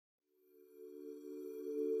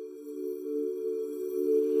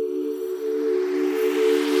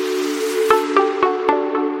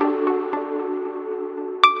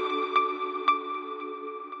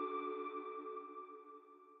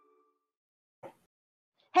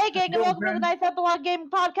Hey gang, and welcome to the Ninth Epilogue Gaming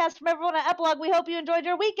Podcast from everyone at Epilogue. We hope you enjoyed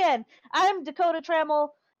your weekend. I'm Dakota Trammell,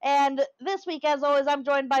 and this week, as always, I'm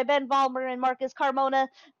joined by Ben Vollmer and Marcus Carmona.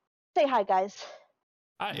 Say hi, guys.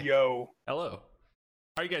 Hi. Yo. Hello.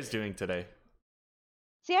 How are you guys doing today?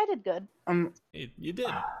 See, I did good. You did.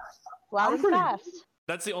 Loud and fast.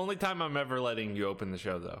 That's the only time I'm ever letting you open the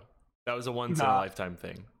show, though. That was a once-in-a-lifetime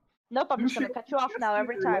thing. Nope, I'm just going to cut you off now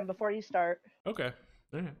every time before you start. Okay.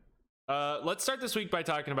 All right. Let's start this week by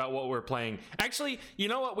talking about what we're playing. Actually, you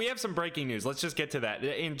know what? We have some breaking news. Let's just get to that.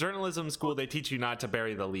 In journalism school, they teach you not to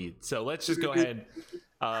bury the lead. So let's just go ahead.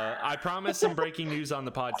 I promised some breaking news on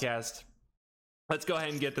the podcast. Let's go ahead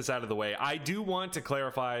and get this out of the way. I do want to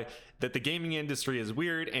clarify that the gaming industry is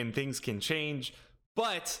weird and things can change,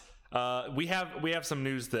 but we have some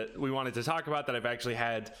news that we wanted to talk about that I've actually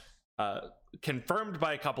had confirmed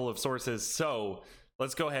by a couple of sources. So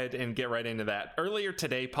let's go ahead and get right into that. Earlier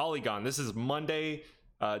today, Polygon, this is Monday,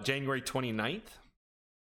 January 29th,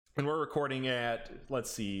 and we're recording at,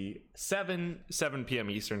 let's see, 7 p.m.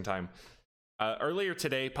 Eastern time. Earlier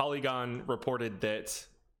today, Polygon reported that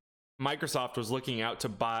Microsoft was looking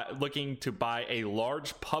to buy a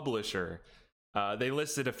large publisher. They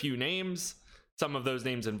listed a few names. Some of those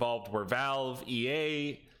names involved were Valve,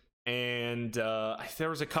 EA, and there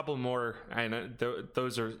was a couple more, and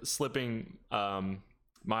those are slipping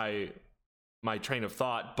my train of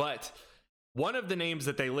thought. But one of the names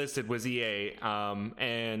that they listed was EA,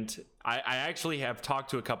 and I actually have talked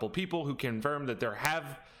to a couple people who confirmed that there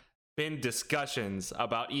have been discussions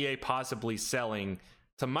about EA possibly selling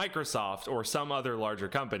to Microsoft or some other larger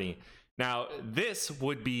company. Now, this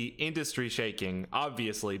would be industry shaking,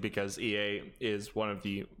 obviously, because EA is one of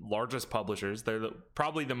the largest publishers. They're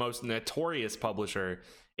probably the most notorious publisher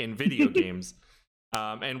in video games.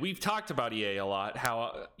 And we've talked about EA a lot,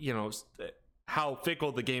 how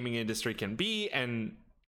fickle the gaming industry can be. And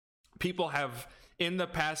people have, in the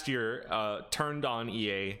past year, turned on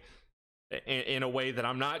EA in a way that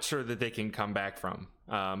I'm not sure that they can come back from.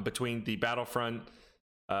 Between the Battlefront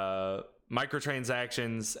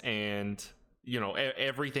microtransactions and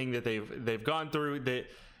everything that they've gone through, that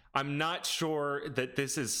I'm not sure that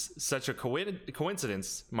this is such a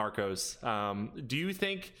coincidence, Marcos. Do you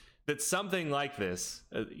think that something like this,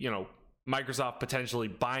 Microsoft potentially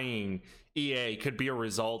buying EA, could be a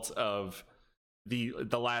result of the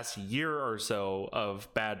last year or so of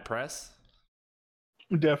bad press?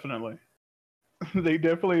 Definitely. They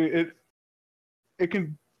definitely it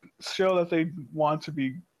can show that they want to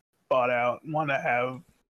be bought out, want to have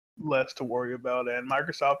less to worry about, and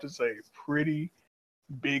Microsoft is a pretty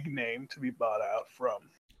big name to be bought out from.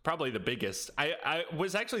 Probably the biggest. I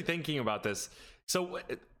was actually thinking about this. So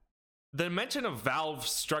the mention of Valve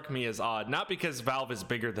struck me as odd, not because Valve is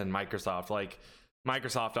bigger than Microsoft. Like,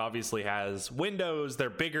 Microsoft obviously has Windows, they're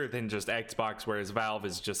bigger than just Xbox, whereas Valve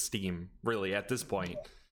is just Steam, really, at this point,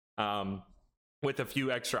 with a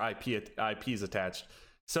few extra IPs attached.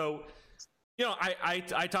 So,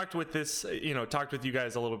 I talked with you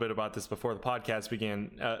guys a little bit about this before the podcast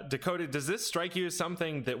began. Dakota, does this strike you as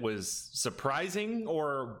something that was surprising,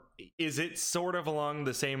 or is it sort of along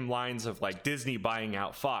the same lines of like Disney buying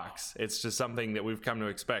out Fox? It's just something that we've come to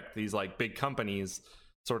expect, these like big companies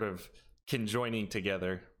sort of conjoining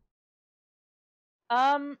together.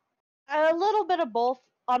 A little bit of both.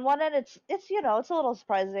 On one end, it's a little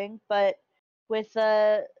surprising, but with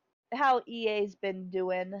how EA's been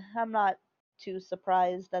doing, I'm not too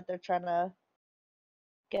surprised that they're trying to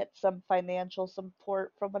get some financial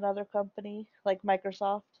support from another company like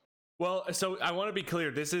Microsoft. Well, so I want to be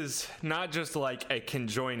clear, this is not just like a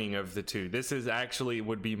conjoining of the two. This is actually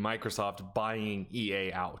would be Microsoft buying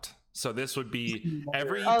EA out. So this would be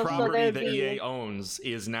every property that EA owns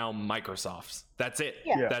is now Microsoft's. That's it.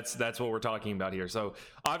 Yeah. That's what we're talking about here. So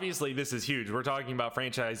obviously this is huge. We're talking about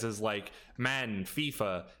franchises like Madden,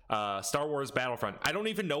 FIFA, Star Wars Battlefront. I don't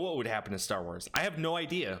even know what would happen to Star Wars. I have no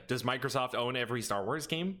idea. Does Microsoft own every Star Wars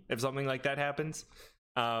game if something like that happens?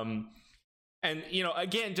 And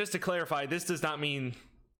again, just to clarify, this does not mean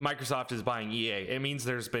Microsoft is buying EA. It means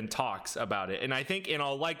there's been talks about it. And I think in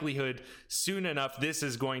all likelihood, soon enough, this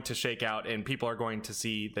is going to shake out and people are going to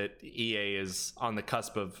see that EA is on the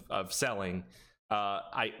cusp of selling.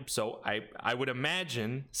 I would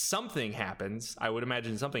imagine something happens.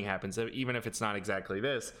 Even if it's not exactly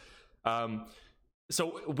this.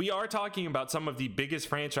 So we are talking about some of the biggest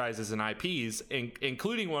franchises and IPs,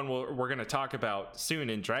 including one we're going to talk about soon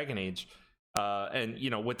in Dragon Age. And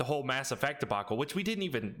with the whole Mass Effect debacle, which we didn't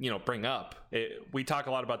even bring up. We talk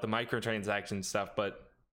a lot about the microtransaction stuff,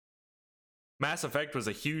 but Mass Effect was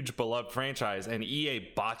a huge beloved franchise and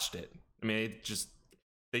EA botched it. I mean,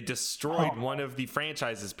 They destroyed one of the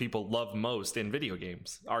franchises people love most in video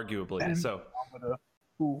games, arguably. And so, Andromeda.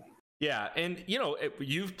 Ooh, yeah, and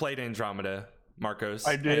you've played Andromeda, Marcos.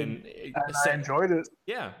 I did, and I enjoyed it.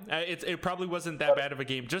 Yeah, it probably wasn't that bad of a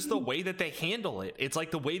game. Just the way that they handle it. It's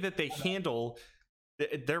like the way that they handle.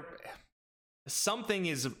 There, something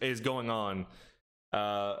is going on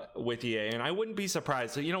with EA, and I wouldn't be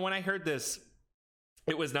surprised. So when I heard this,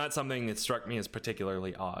 it was not something that struck me as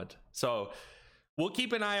particularly odd. So we'll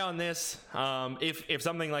keep an eye on this. If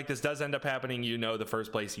something like this does end up happening, the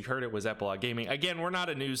first place you heard it was Epilogue Gaming. Again, we're not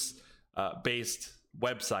a news based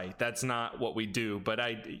website. That's not what we do, but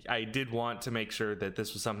I did want to make sure that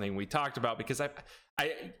this was something we talked about, because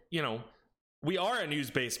we are a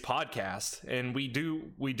news-based podcast, and we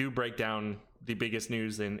do break down the biggest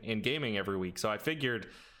news in gaming every week. So I figured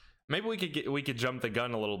maybe we could jump the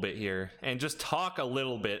gun a little bit here and just talk a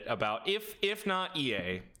little bit about, if not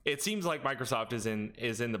EA, it seems like Microsoft is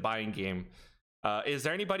in the buying game. Is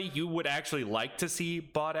there anybody you would actually like to see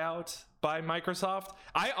bought out by Microsoft?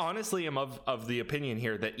 I honestly am of the opinion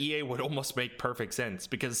here that EA would almost make perfect sense,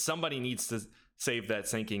 because somebody needs to save that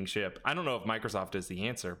sinking ship. I don't know if Microsoft is the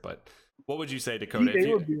answer, but what would you say, Dakota?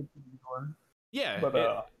 EA would be a good one. Yeah.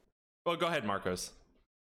 But well, go ahead, Marcos.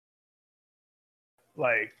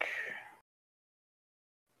 Like,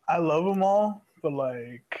 I love them all, but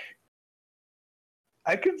like,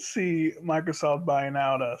 I could see Microsoft buying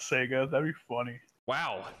out Sega. That'd be funny.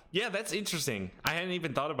 Wow. Yeah, that's interesting. I hadn't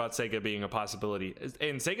even thought about Sega being a possibility.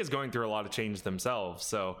 And Sega's going through a lot of change themselves,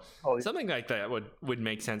 so something like that would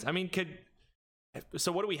make sense. I mean,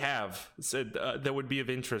 so what do we have that would be of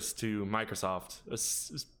interest to Microsoft?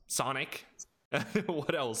 Sonic?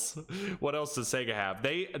 What else? What else does Sega have?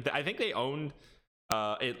 I think they owned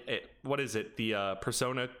what is it? The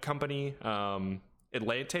Persona company,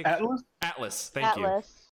 Atlantic? Atlas. Thank you.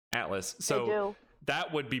 Atlas. So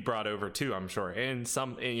that would be brought over too, I'm sure. And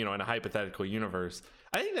in a hypothetical universe.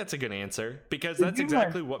 I think that's a good answer, because that's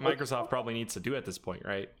exactly what Microsoft probably needs to do at this point,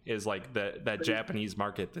 right? Is like that Japanese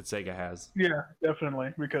market that Sega has. Yeah,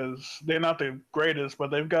 definitely, because they're not the greatest, but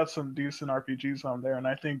they've got some decent RPGs on there. And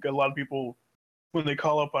I think a lot of people, when they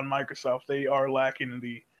call up on Microsoft, they are lacking in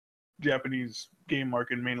the Japanese game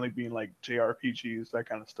market, mainly being like JRPGs, that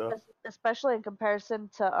kind of stuff. Especially in comparison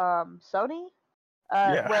to Sony,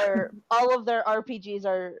 where all of their RPGs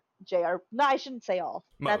are No, I shouldn't say all.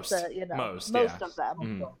 Most. That's most of them.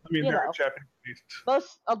 Mm. I mean, they're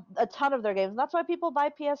Japanese. A ton of their games. And that's why people buy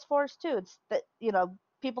PS4s too. It's that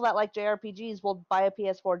people that like JRPGs will buy a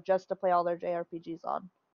PS4 just to play all their JRPGs on.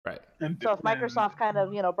 Right. So if Microsoft kind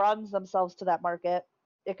of broadens themselves to that market,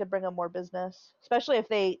 it could bring them more business, especially if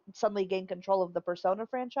they suddenly gain control of the Persona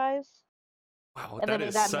franchise. Wow, that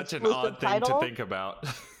is such an odd thing to think about.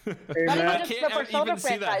 I can't even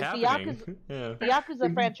see that happening. The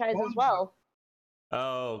Yakuza franchise as well.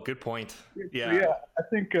 Oh, good point. Yeah. Yeah, I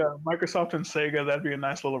think Microsoft and Sega, that'd be a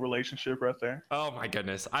nice little relationship right there. Oh my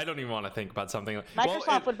goodness, I don't even want to think about something like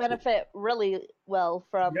Microsoft would benefit really well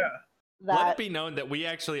from that. Let it be known that we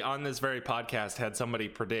actually on this very podcast had somebody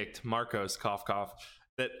predict, Marcos cough cough,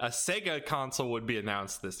 that a Sega console would be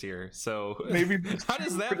announced this year. So maybe how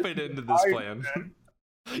does that fit into this plan?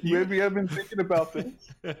 Maybe I've been thinking about this.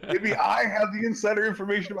 Maybe I have the insider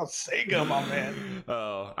information about Sega, my man.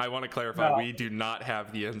 Oh, I want to clarify. We do not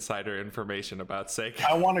have the insider information about Sega.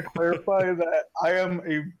 I want to clarify that I am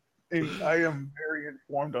very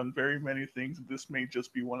informed on very many things. This may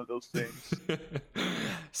just be one of those things.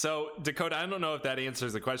 So, Dakota, I don't know if that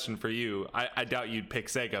answers the question for you. I doubt you'd pick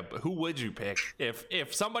Sega, but who would you pick?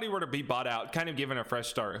 If somebody were to be bought out, kind of given a fresh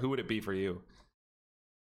start, who would it be for you?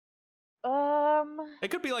 It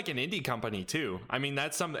could be like an indie company too. I mean,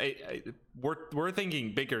 that's something we're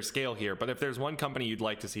thinking bigger scale here, but if there's one company you'd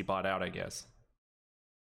like to see bought out, I guess.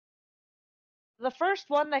 The first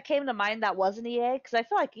one that came to mind that wasn't EA, because I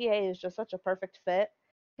feel like EA is just such a perfect fit,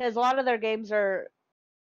 because a lot of their games are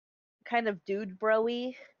kind of dude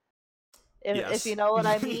bro-y, if you know what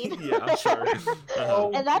I mean. Yeah, sure.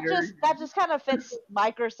 And that just kind of fits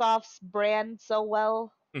Microsoft's brand so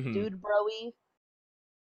well, dude bro-y.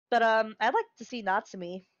 But I'd like to see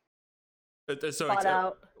Natsume bought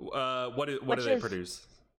out. What do they produce?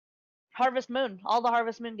 Harvest Moon, all the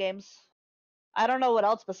Harvest Moon games. I don't know what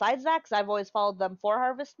else besides that, because I've always followed them for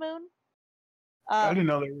Harvest Moon. I didn't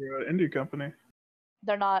know they were an indie company.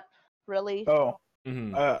 They're not really. Oh.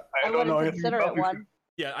 Mm-hmm. I don't know wouldn't consider it one.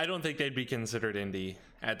 Yeah, I don't think they'd be considered indie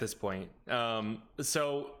at this point.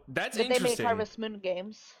 So that's but interesting. They make Harvest Moon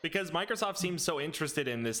games. Because Microsoft seems so interested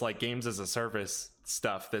in this like games as a service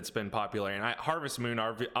stuff that's been popular, and Harvest Moon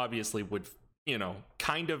obviously would,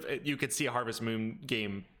 kind of, you could see a Harvest Moon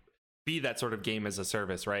game be that sort of game as a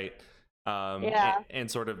service, right? Yeah.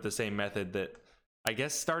 And sort of the same method that I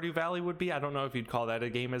guess Stardew Valley would be. I don't know if you'd call that a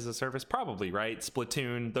game as a service. Probably, right?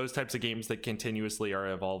 Splatoon, those types of games that continuously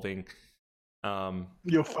are evolving. Fighting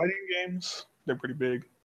games, they're pretty big.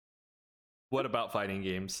 What about fighting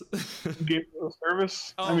games? Game as a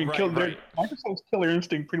service. Oh, I mean, right. Microsoft's Killer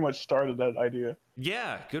Instinct pretty much started that idea.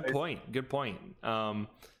 Yeah, good point.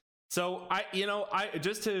 So I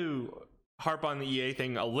just to harp on the EA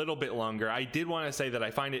thing a little bit longer, I did want to say that I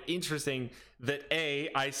find it interesting that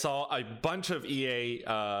I saw a bunch of EA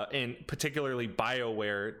and particularly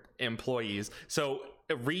BioWare employees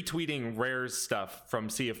retweeting Rare's stuff from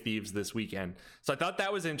Sea of Thieves this weekend. So I thought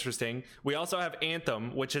that was interesting. We also have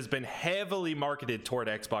Anthem, which has been heavily marketed toward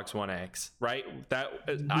Xbox One X, right?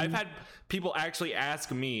 I've had people actually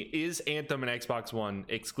ask me, is Anthem an Xbox One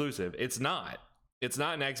exclusive? It's not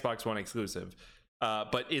an Xbox One exclusive.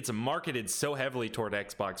 But it's marketed so heavily toward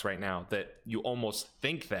Xbox right now that you almost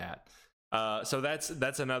think that. So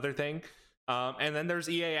that's another thing. And then there's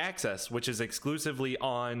EA Access, which is exclusively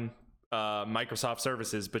on Microsoft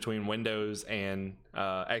services between Windows and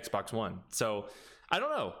Xbox One. So I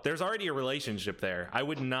don't know. There's already a relationship there. I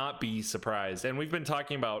would not be surprised. And we've been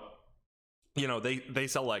talking about, they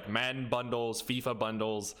sell like Madden bundles, FIFA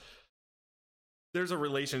bundles. There's a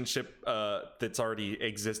relationship that's already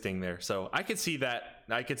existing there. So I could see that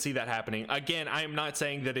happening. Again, I am not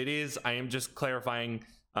saying that it is. I am just clarifying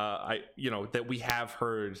that we have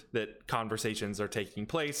heard that conversations are taking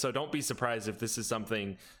place. So don't be surprised if this is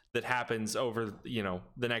something that happens over,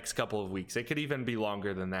 the next couple of weeks. It could even be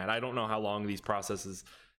longer than that. I don't know how long these processes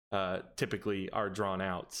typically are drawn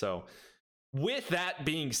out. So with that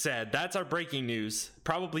being said, that's our breaking news.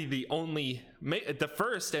 Probably the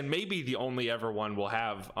first and maybe the only ever one we'll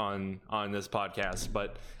have on this podcast.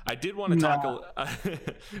 But I did want to talk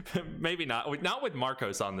maybe not with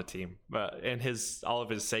Marcos on the team and all of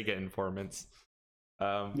his Sega informants.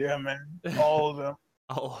 Yeah, man, all of them.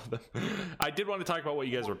 All of them. I did want to talk about what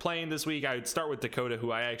you guys were playing this week. I would start with Dakota,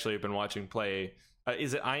 who I actually have been watching play.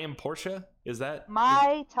 Is it I Am Portia? Is that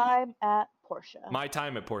My Time at Portia? My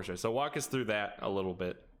Time at Portia. So walk us through that a little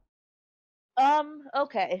bit.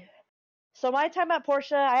 Okay. So My Time at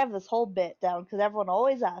Portia, I have this whole bit down because everyone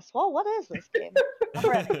always asks, well, what is this game? I'm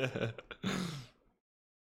ready.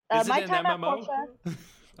 Is My it Time an at MMO? Portia.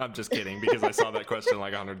 I'm just kidding because I saw that question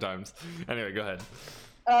like 100 times. Anyway, go ahead.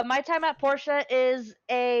 My Time at Portia is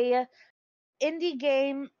a indie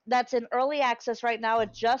game that's in early access right now.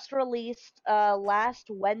 It just released last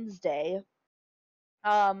Wednesday.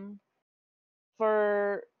 Last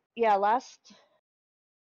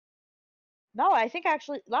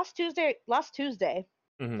Tuesday.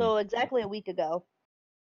 Mm-hmm. So exactly a week ago.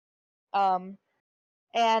 And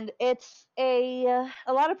it's a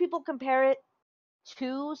lot of people compare it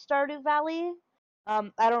to Stardew Valley.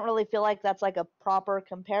 I don't really feel like that's like a proper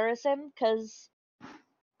comparison because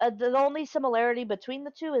the only similarity between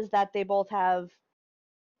the two is that they both have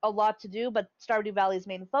a lot to do, but Stardew Valley's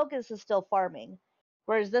main focus is still farming.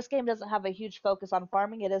 Whereas this game doesn't have a huge focus on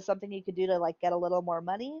farming. It is something you could do to like get a little more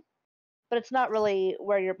money, but it's not really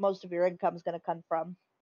where most of your income is going to come from.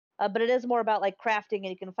 But it is more about like crafting, and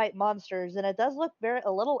you can fight monsters, and it does look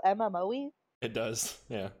a little MMO-y. It does,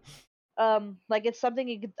 yeah. Like it's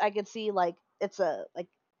something I could see like it's an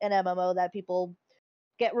MMO that people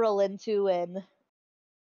get real into and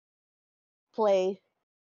play.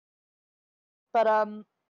 But and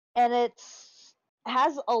it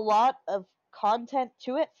has a lot of content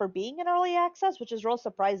to it for being in early access, which is real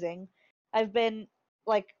surprising. I've been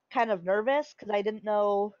like kind of nervous because I didn't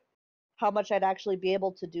know how much I'd actually be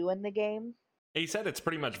able to do in the game. He said it's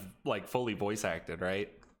pretty much like fully voice acted,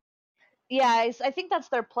 right? Yeah, I think that's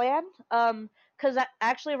their plan. Because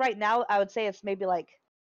actually right now I would say it's maybe like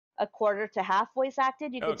a quarter to half voice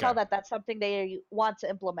acted. You can tell that that's something they want to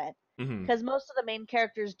implement. Because most of the main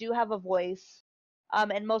characters do have a voice,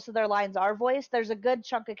 and most of their lines are voiced. There's a good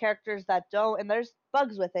chunk of characters that don't, and there's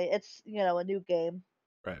bugs with it. It's a new game.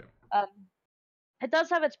 Right. It does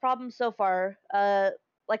have its problems so far.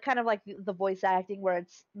 Like kind of like the voice acting where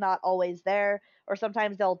it's not always there, or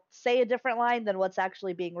sometimes they'll say a different line than what's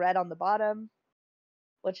actually being read on the bottom,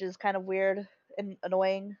 which is kind of weird and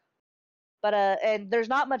annoying. But and there's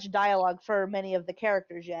not much dialogue for many of the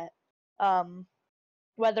characters yet,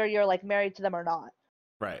 whether you're like married to them or not.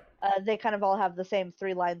 Right. They kind of all have the same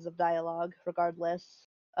 3 lines of dialogue, regardless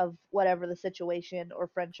of whatever the situation or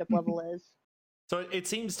friendship level is. So it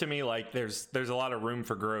seems to me like there's a lot of room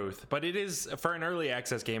for growth, but it is, for an early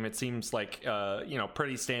access game, it seems like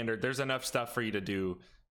pretty standard. There's enough stuff for you to do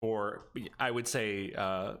for, I would say,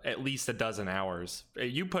 at least a dozen hours.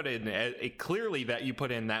 You put in clearly that you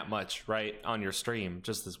put in that much, right, on your stream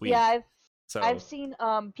just this week. Yeah, so I've seen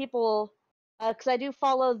people, because I do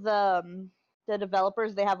follow the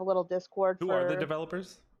developers. They have a little Discord. Who are the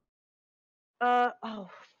developers?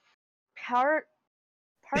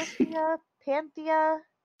 Parthia, Panthea.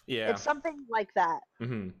 Yeah, it's something like that.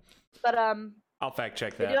 Mm-hmm. But I'll fact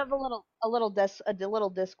check they that. do have a little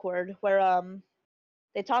Discord where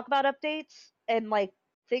they talk about updates and like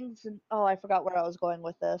things. And I forgot where I was going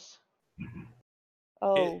with this.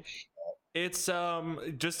 It's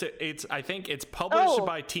I think it's published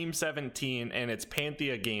by Team 17 and it's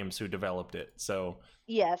Panthea Games who developed it. So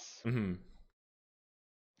yes. Mm-hmm.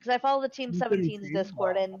 Because I follow the Team 17's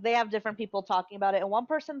Discord, and they have different people talking about it. And one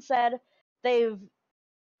person said they've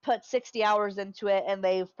put 60 hours into it, and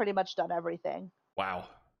they've pretty much done everything. Wow.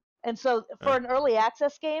 And so for an early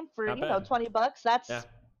access game, for $20,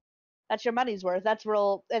 that's your money's worth. That's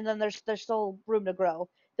real. And then there's still room to grow.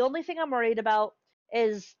 The only thing I'm worried about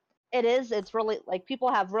is it's really, like,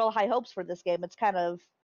 people have real high hopes for this game. It's kind of,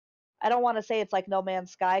 I don't want to say it's like No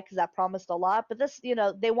Man's Sky because that promised a lot, but this,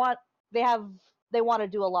 they want to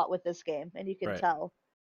do a lot with this game, and you can tell.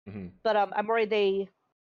 Mm-hmm. But I'm worried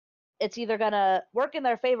it's either gonna work in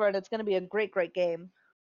their favor and it's gonna be a great game,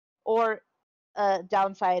 or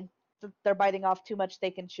downside, they're biting off too much they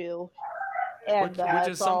can chew. And which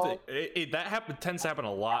is something that tends to happen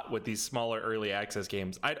a lot with these smaller early access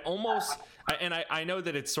games. I know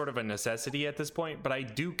that it's sort of a necessity at this point, but I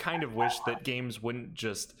do kind of wish that games wouldn't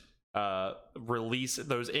just release,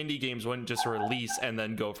 those indie games wouldn't just release and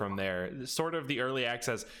then go from there. Sort of the early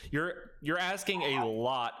access, you're asking a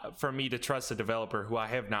lot for me to trust a developer who I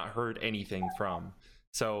have not heard anything from.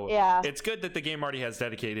 So it's good that the game already has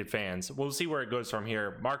dedicated fans. We'll see where it goes from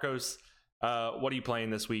here. Marcos, what are you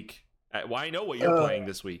playing this week? Well, I know what you're playing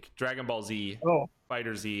this week. Dragon Ball Z,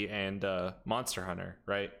 Fighter Z, and Monster Hunter,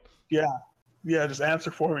 right? Yeah, just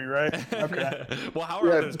answer for me, right? Okay. Well, how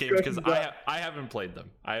are those games? Because I haven't played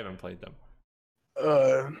them. Dragon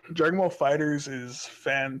Ball FighterZ is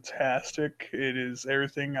fantastic. It is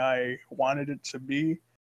everything I wanted it to be.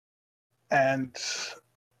 And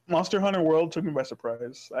Monster Hunter World took me by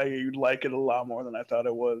surprise. I like it a lot more than I thought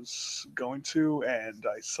it was going to, and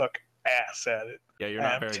I suck ass at it. Yeah, you're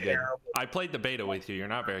not very good. I played the beta with you. You're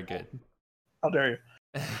not very good. How dare you?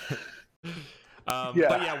 But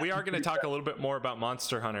yeah, we are going to talk a little bit more about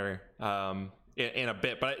Monster Hunter in a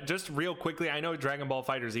bit. But just real quickly, I know Dragon Ball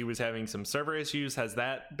FighterZ was having some server issues. Has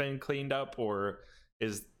that been cleaned up, or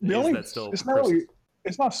is that still?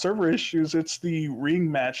 It's not server issues. It's the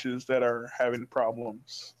ring matches that are having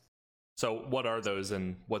problems. So what are those,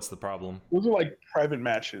 and what's the problem? Those are like private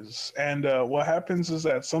matches, and what happens is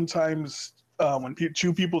that sometimes when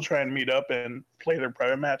two people try and meet up and play their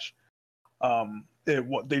private match, it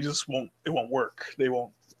won't work. It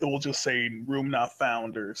will just say room not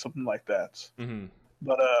found or something like that. Mm-hmm.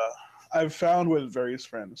 But I've found with various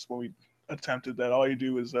friends when we attempted that, all you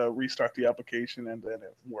do is restart the application and then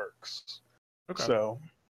it works. Okay. So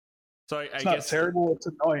I it's guess not terrible, it's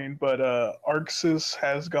annoying, but ArcSys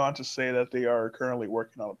has gone to say that they are currently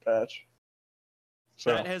working on a patch.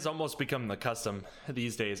 So that has almost become the custom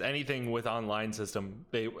these days. Anything with online system,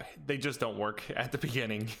 they just don't work at the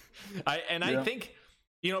beginning. I think,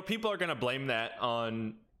 people are going to blame that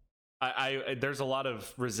on. There's a lot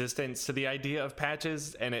of resistance to the idea of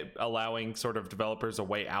patches and it allowing sort of developers a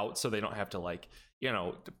way out, so they don't have to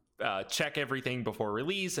check everything before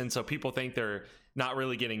release, and so people think they're not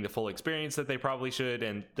really getting the full experience that they probably should,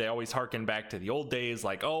 and they always harken back to the old days,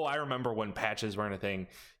 like, oh, I remember when patches weren't a thing,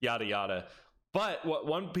 yada yada. But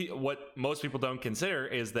what most people don't consider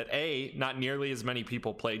is that not nearly as many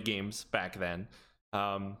people played games back then.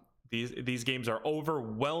 These games are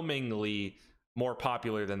overwhelmingly more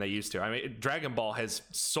popular than they used to. I mean, Dragon Ball has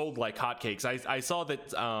sold like hotcakes. I saw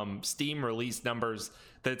that Steam released numbers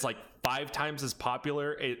that it's like 5 times as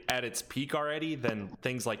popular at its peak already than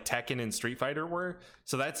things like Tekken and Street Fighter were.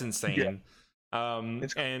 So that's insane. Yeah.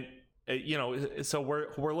 So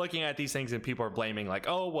we're looking at these things and people are blaming, like,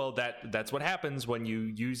 oh, well, that's what happens when you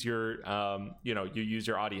use your you use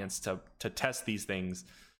your audience to test these things.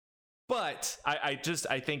 But I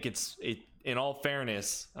think it's in all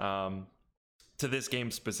fairness, to this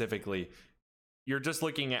game specifically, you're just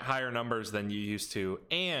looking at higher numbers than you used to,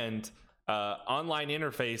 and online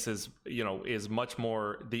interface is much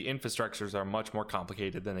more, the infrastructures are much more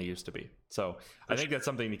complicated than they used to be. So I think that's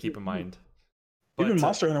something to keep in mind. Even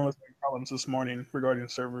Monster Hunter was having problems this morning regarding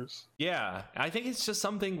servers. Yeah, I think it's just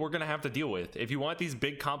something we're gonna have to deal with. If you want these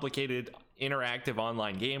big, complicated, interactive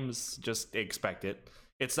online games, just expect it.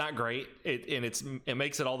 It's not great. It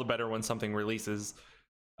makes it all the better when something releases,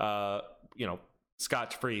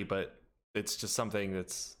 scotch free, but it's just something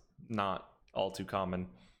that's not all too common.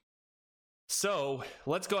 So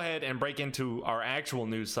let's go ahead and break into our actual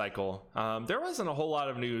news cycle. There wasn't a whole lot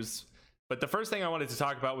of news, but the first thing I wanted to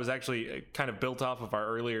talk about was actually kind of built off of our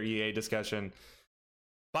earlier EA discussion.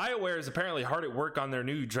 BioWare is apparently hard at work on their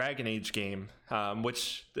new Dragon Age game,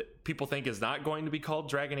 which people think is not going to be called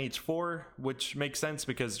Dragon Age 4, which makes sense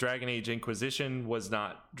because Dragon Age Inquisition was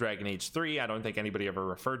not Dragon Age 3. I don't think anybody ever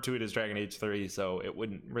referred to it as Dragon Age 3, so it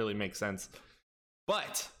wouldn't really make sense.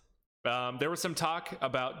 But there was some talk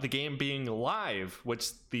about the game being live,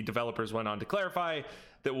 which the developers went on to clarify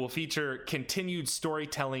that will feature continued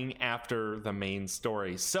storytelling after the main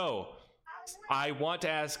story. So I want to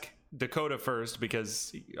ask Dakota first,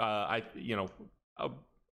 because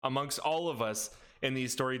amongst all of us in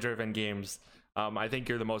these story-driven games, I think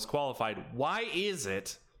you're the most qualified. Why is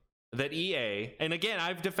it that EA, and again,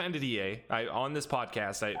 I've defended EA on this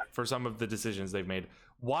podcast for some of the decisions they've made.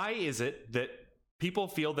 Why is it that people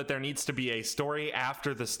feel that there needs to be a story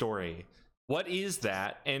after the story? What is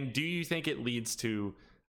that? And do you think it leads to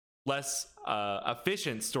less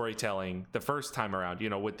efficient storytelling the first time around,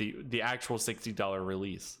 with the actual $60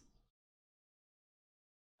 release?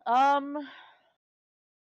 I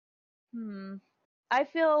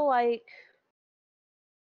feel like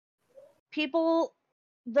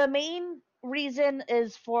the main reason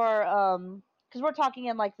is for because we're talking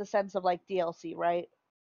in like the sense of like DLC, right?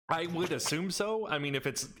 I would assume so. I mean, if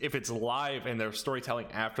it's live and there's storytelling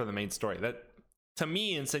after the main story, that to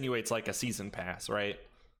me insinuates like a season pass, right?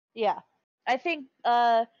 Yeah, I think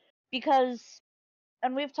because,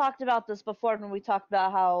 and we've talked about this before when we talked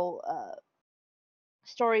about how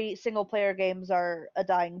story single player games are a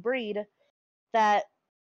dying breed, that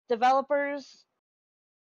developers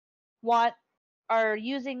are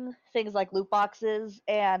using things like loot boxes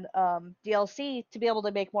and DLC to be able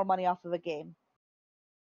to make more money off of a game.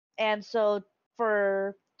 And so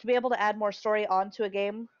to be able to add more story onto a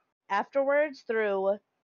game afterwards through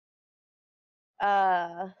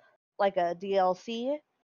like a DLC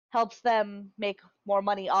helps them make more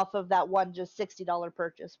money off of that one just $60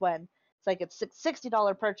 purchase. When it's like it's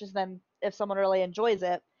 $60 purchase, then if someone really enjoys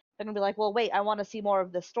it, they're gonna be like, well, wait, I want to see more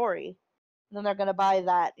of this story, and then they're gonna buy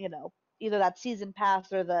that, either that season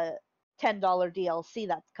pass or the $10 DLC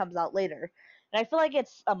that comes out later. And I feel like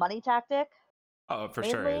it's a money tactic. Oh, for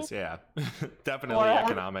sure is, yeah. Definitely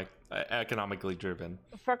economically driven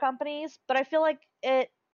for companies, but I feel like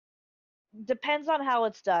it depends on how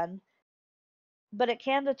it's done. But it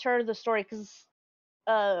can deter the story because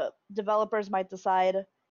developers might decide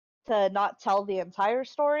to not tell the entire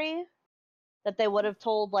story that they would have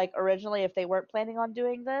told like originally if they weren't planning on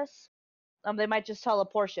doing this. They might just tell a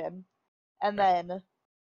portion and then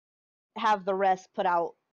have the rest put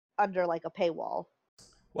out under like a paywall.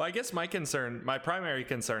 Well, I guess my primary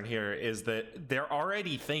concern here is that they're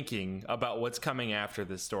already thinking about what's coming after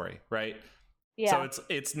this story, right? Yeah. So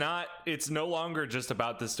it's no longer just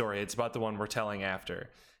about the story, it's about the one we're telling after.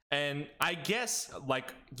 And I guess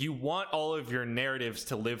like you want all of your narratives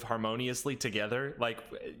to live harmoniously together, like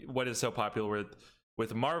what is so popular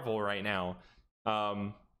with Marvel right now,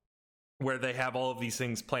 where they have all of these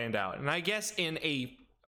things planned out. And I guess in a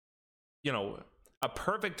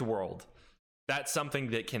perfect world, that's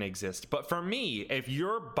something that can exist. But for me, if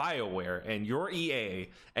you're BioWare and you're EA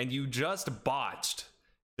and you just botched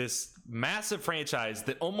this massive franchise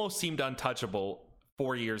that almost seemed untouchable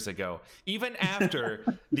 4 years ago, even after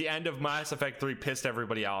the end of Mass Effect 3 pissed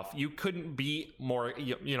everybody off, you couldn't be more,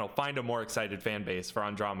 find a more excited fan base for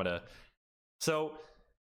Andromeda. So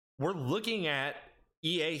we're looking at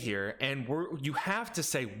EA here, and you have to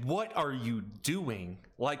say, what are you doing?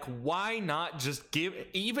 Like, why not just give,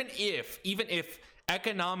 even if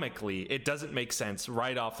economically it doesn't make sense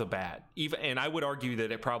right off the bat, and I would argue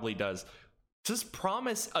that it probably does, just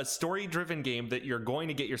promise a story-driven game that you're going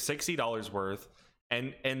to get your $60 worth,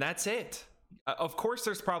 and that's it. Of course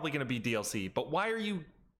there's probably going to be DLC, but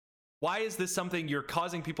why is this something you're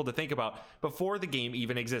causing people to think about before the game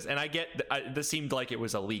even exists? And I get this seemed like it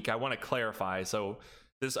was a leak. I want to clarify. So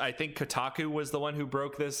I think Kotaku was the one who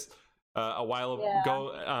broke this a while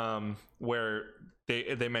ago, where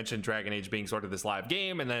they mentioned Dragon Age being sort of this live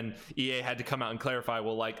game, and then EA had to come out and clarify,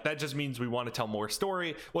 well, like, that just means we want to tell more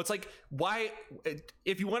story. Well, it's like, why,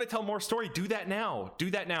 if you want to tell more story, do that now.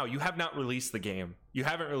 You have not released the game. You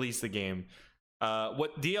haven't released the game.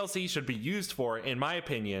 What DLC should be used for, in my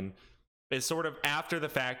opinion, is sort of after the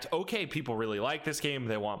fact. Okay, people really like this game,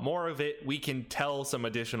 they want more of it, we can tell some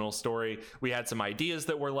additional story, we had some ideas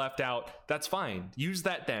that were left out, that's fine, use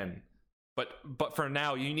that then. but for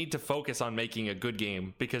now, you need to focus on making a good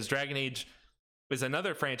game, because Dragon Age is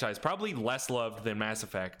another franchise probably less loved than Mass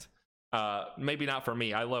Effect. Maybe not for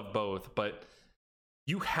me. I love both, but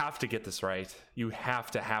you have to get this right. You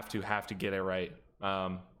have to get it right.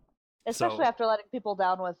 Especially after letting people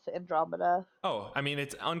down with Andromeda. Oh, I mean,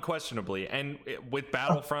 it's unquestionably. And with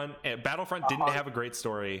Battlefront, Battlefront didn't have a great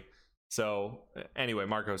story. So anyway,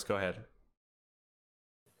 Marcos, go ahead.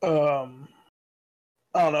 I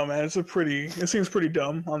don't know, man. It seems pretty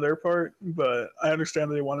dumb on their part, but I understand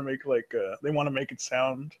that they want to make it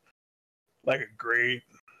sound like a great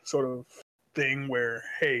sort of thing where,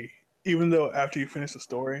 hey, even though after you finish the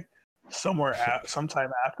story,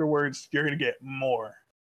 sometime afterwards, you're gonna get more.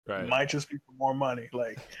 Right. It might just be for more money.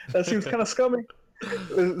 Like, that seems kind of scummy.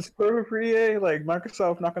 It's perfect for EA. Like,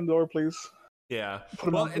 Microsoft, knock on the door, please. Yeah.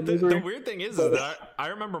 Well, the weird thing is that I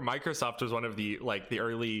remember Microsoft was one of the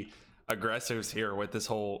early aggressors here with this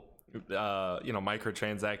whole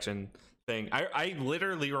microtransaction thing. I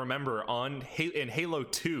literally remember in Halo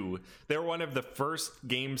 2, they were one of the first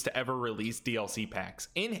games to ever release DLC packs.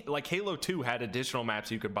 Halo 2 had additional maps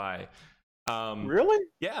you could buy. Really?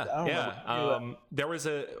 Yeah. There was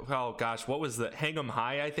what was the Hang 'em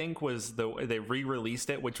High, I think, was they re-released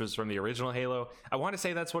it, which was from the original Halo. I want to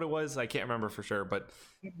say that's what it was. I can't remember for sure, but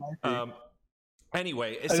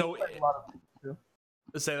anyway, so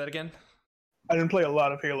say that again. I didn't play a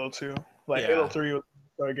lot of Halo 2. Halo 3 was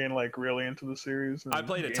getting really into the series. I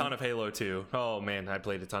played a ton of Halo 2. Oh man, I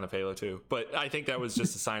played a ton of Halo 2. But I think that was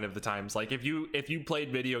just a sign of the times. Like if you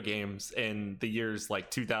played video games in the years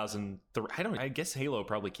 2003, I guess Halo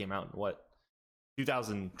probably came out in what?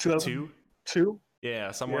 2002? 2?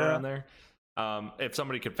 Yeah, somewhere around there. If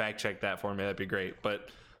somebody could fact check that for me, that'd be great. But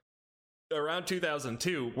around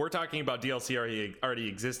 2002, we're talking about DLC already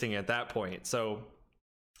existing at that point. So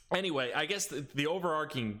anyway, I guess the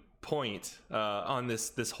overarching point on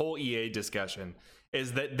this whole EA discussion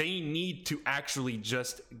is that they need to actually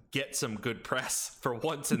just get some good press for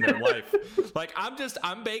once in their life.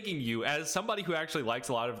 I'm begging you, as somebody who actually likes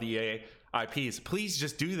a lot of the EA IPs, please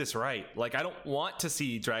just do this right. I don't want to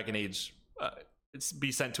see Dragon Age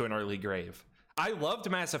be sent to an early grave. I loved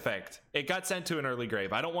Mass Effect. It got sent to an early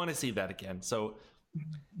grave. I don't want to see that again. So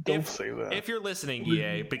don't say that. If you're listening,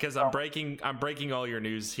 EA, because I'm breaking all your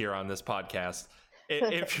news here on this podcast.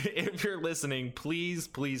 If you're listening, please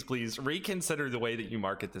reconsider the way that you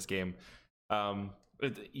market this game. I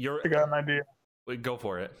got an idea. Go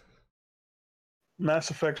for it. Mass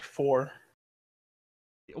Effect 4.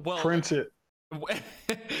 Well, print it.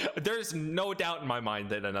 There's no doubt in my mind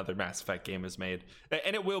that another Mass Effect game is made,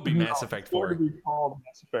 and it will be Mass Effect 4. It's going to be called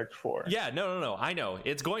Mass Effect 4. Yeah, no. I know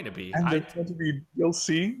it's going to be. And there's going to be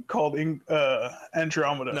DLC called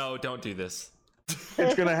Andromeda. No, don't do this.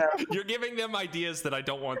 It's gonna happen. You're giving them ideas that I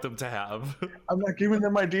don't want them to have. I'm not giving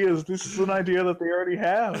them ideas. This is an idea that they already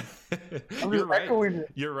have. I'm just echoing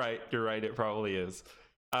it. You're right. It probably is.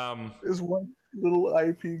 There's one little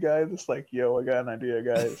IP guy that's like, "Yo, I got an idea,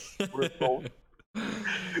 guys.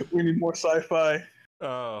 We need more sci-fi."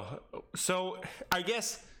 So I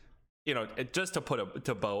guess just to put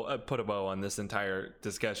a bow on this entire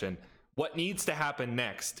discussion, what needs to happen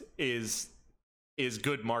next is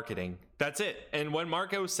good marketing. That's it. And when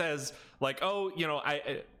Marco says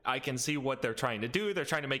I can see what they're trying to do. They're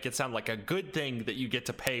trying to make it sound like a good thing that you get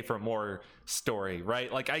to pay for more story,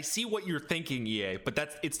 right? I see what you're thinking, EA, but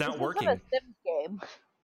it's not working. It's not a Sims game.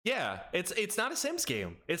 Yeah, it's not a Sims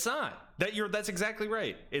game. It's not. That's exactly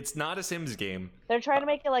right. It's not a Sims game. They're trying to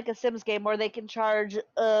make it like a Sims game where they can charge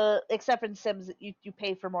except in Sims you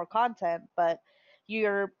pay for more content, but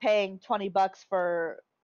you're paying $20 for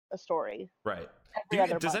a story. Right.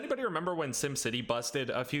 Does anybody remember when SimCity busted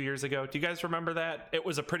a few years ago? Do you guys remember that? It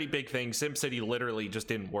was a pretty big thing. SimCity literally just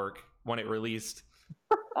didn't work when it released.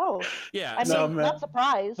 Oh. Yeah. I'm not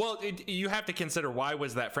surprised. Well, you have to consider, why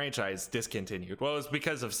was that franchise discontinued? Well, it was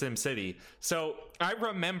because of SimCity. So I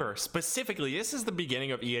remember specifically, this is the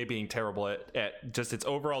beginning of EA being terrible at just its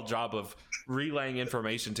overall job of relaying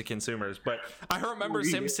information to consumers. But I remember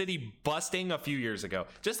SimCity busting a few years ago.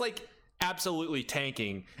 Just absolutely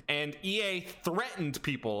tanking, and EA threatened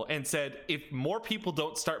people and said, if more people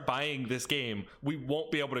don't start buying this game, we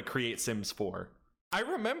won't be able to create Sims 4. I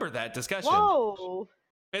remember that discussion. Whoa.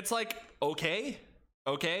 It's okay.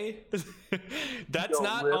 That's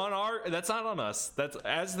not on us. That's,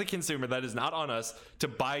 as the consumer, that is not on us to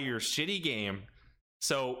buy your shitty game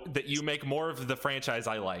so that you make more of the franchise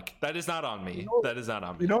I like. That is not on me. That is not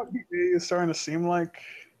on me. You know what EA is starting to seem like?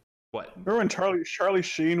 What? Remember when Charlie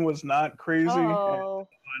Sheen was not crazy? Oh.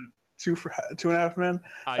 And 2.5 Men?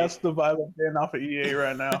 That's the vibe I'm getting off of EA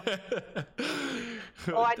right now.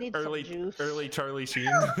 Oh, I need early, some juice. early Charlie Sheen.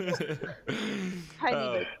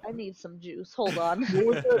 I need some juice. Hold on. What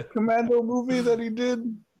was that Commando movie that he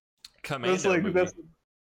did? Commando movie.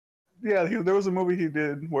 There was a movie he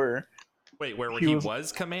did where. Wait, where he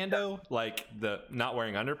was commando, like the not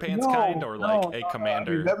wearing underpants kind, or like a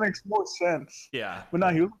commander? I mean, that makes more sense. Yeah, but no,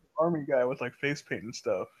 he was an army guy with like face paint and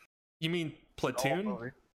stuff. You mean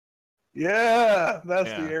Platoon? Yeah, that's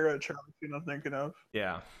the era of Charlie Sheen I'm thinking of.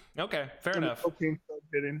 Yeah. Okay, fair enough.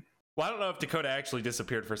 Well, I don't know if Dakota actually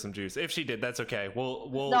disappeard for some juice. If she did, that's okay. We'll.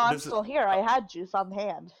 No, I'm still here. I had juice on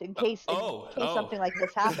hand in case something like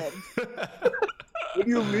this happened. What do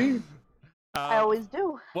you mean? I always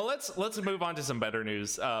do. Well, let's move on to some better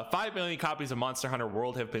news. 5 million copies of Monster Hunter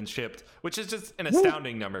World have been shipped, which is just an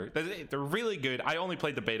astounding number. They're really good. I only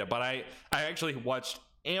played the beta, but I actually watched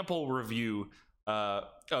ample review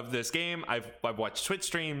of this game. I've watched Twitch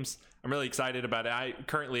streams. I'm really excited about it. I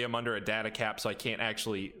currently am under a data cap, so I can't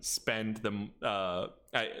actually spend the download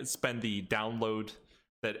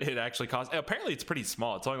that it actually costs. Apparently, it's pretty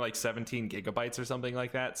small. It's only like 17 gigabytes or something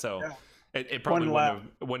like that. So it probably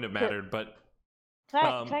wouldn't have mattered. But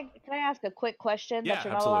can I ask a quick question that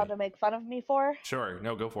you're not allowed to make fun of me for? Sure.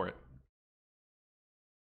 No, go for it.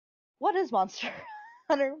 What is Monster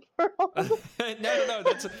Hunter World? No.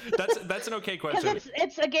 That's an okay question. Because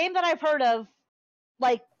it's a game that I've heard of,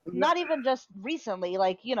 like, not even just recently,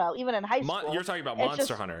 like, even in high school. You're talking about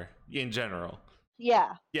Monster Hunter in general.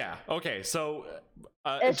 Yeah. Yeah. Okay. So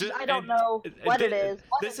I don't know what it is.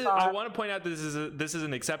 I want to point out this is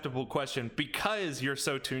an acceptable question because you're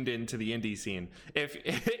so tuned into the indie scene.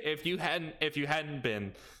 If you hadn't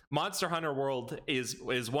been, Monster Hunter World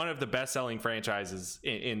is one of the best selling franchises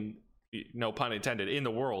in no pun intended in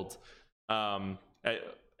the world. And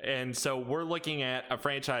so we're looking at a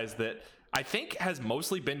franchise that I think has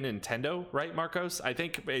mostly been Nintendo, right, Marcos? I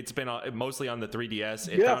think it's been mostly on the 3DS.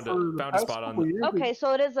 It found a spot on. Okay,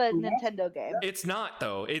 so it is a Nintendo game. It's not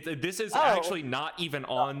though. This is actually not even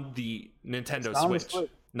on the Nintendo Switch.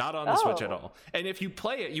 Not on the Switch at all. And if you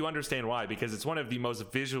play it, you understand why, because it's one of the most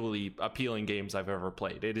visually appealing games I've ever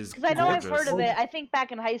played. It is because I know I've heard of it. I think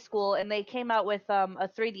back in high school, and they came out with a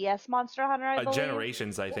 3DS Monster Hunter. I believe.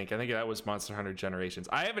 Generations, I think that was Monster Hunter Generations.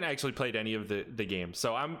 I haven't actually played any of the games,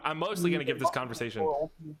 so I'm mostly going to give this conversation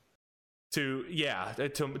to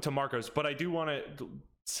Marcos. But I do want to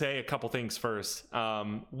say a couple things first.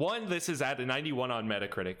 One, this is at a 91 on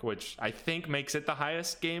Metacritic, which I think makes it the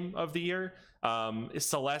highest game of the year.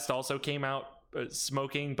 Celeste also came out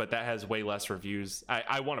smoking, but that has way less reviews.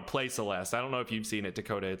 I want to play Celeste. I don't know if you've seen it,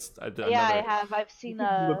 Dakota. It's I have. I've seen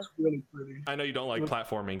it looks really pretty. I know you don't like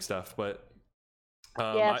platforming stuff, but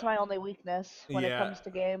it's my only weakness when it comes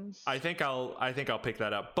to games. I think I'll pick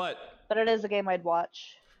that up, but it is a game I'd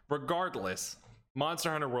watch. Regardless,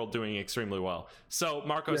 Monster Hunter World doing extremely well. So,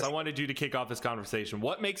 Marcos, I wanted you to kick off this conversation.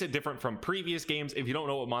 What makes it different from previous games? If you don't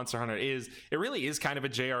know what Monster Hunter is, it really is kind of a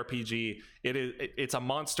JRPG. It's a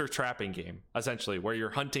monster trapping game, essentially, where you're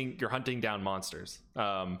hunting down monsters.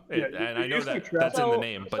 And I know that's in the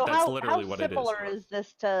name, but that's literally what it is. How similar is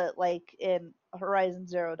this to like in Horizon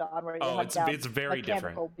Zero Dawn, where you hunt down it's very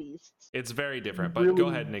different. Beasts? It's very different, but go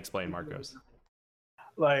ahead and explain, Marcos.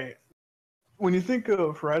 Like, when you think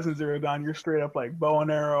of Horizon Zero Dawn, you're straight up like bow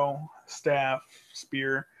and arrow, staff,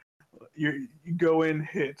 spear. You go in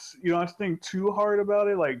hits. You don't have to think too hard about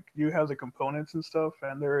it. Like, you have the components and stuff,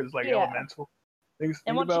 and there is like elemental things to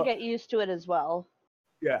think about. And once you get used to it as well.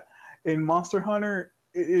 Yeah. In Monster Hunter,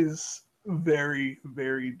 it is very,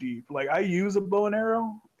 very deep. Like, I use a bow and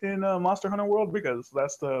arrow in Monster Hunter World because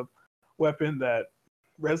that's the weapon that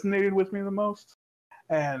resonated with me the most.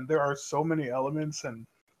 And there are so many elements and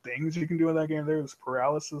things you can do in that game. There's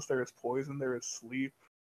paralysis, there's poison, there is sleep,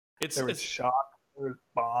 there's shock, there's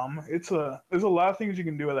bomb. There's a lot of things you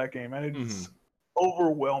can do with that game, and it's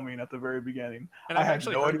overwhelming at the very beginning. And I've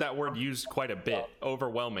actually heard that word used quite a bit.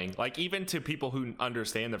 Overwhelming, like even to people who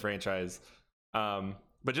understand the franchise.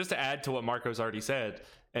 But just to add to what Marco's already said,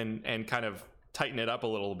 and kind of tighten it up a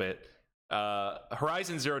little bit.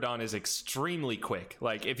 Horizon Zero Dawn is extremely quick.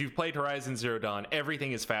 Like, if you've played Horizon Zero Dawn,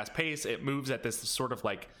 everything is fast paced. It moves at this sort of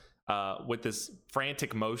like with this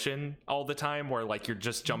frantic motion all the time, where like you're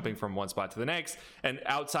just jumping from one spot to the next. And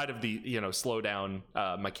outside of the slow down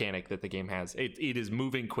mechanic that the game has, it is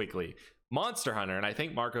moving quickly. Monster Hunter, and I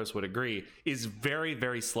think Marcos would agree, is very,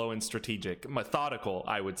 very slow and strategic, methodical,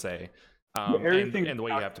 I would say, and the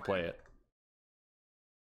way you have to play it.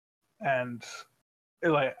 And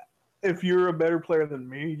like, if you're a better player than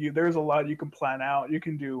me, there's a lot you can plan out. You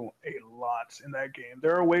can do a lot in that game.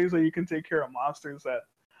 There are ways that you can take care of monsters that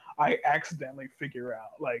I accidentally figure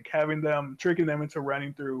out. Like tricking them into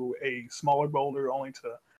running through a smaller boulder only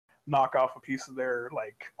to knock off a piece of their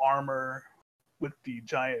like armor with the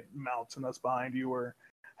giant mountain that's behind you, or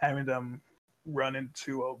having them run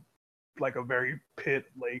into a very pit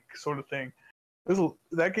lake sort of thing.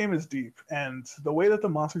 That game is deep, and the way that the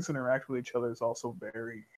monsters interact with each other is also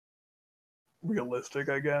very realistic,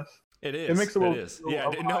 I guess. It is. It makes the world Yeah,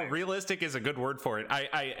 no, realistic is a good word for it.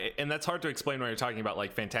 And that's hard to explain when you're talking about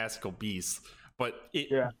like fantastical beasts, but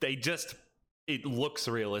it looks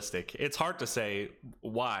realistic. It's hard to say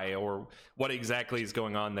why or what exactly is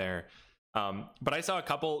going on there. But I saw a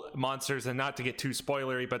couple monsters, and not to get too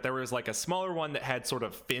spoilery, but there was like a smaller one that had sort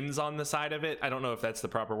of fins on the side of it. I don't know if that's the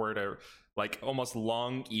proper word, or like almost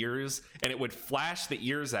long ears, and it would flash the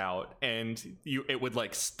ears out, and it would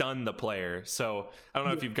like stun the player. So I don't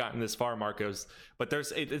know if you've gotten this far, Marcos, but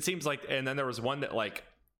it seems like, and then there was one that like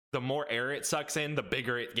the more air it sucks in, the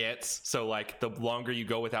bigger it gets. So like the longer you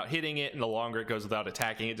go without hitting it, and the longer it goes without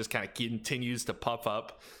attacking, it just kind of continues to puff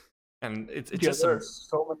up. And it's just there's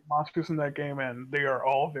so many monsters in that game, and they are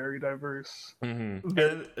all very diverse. Mm-hmm.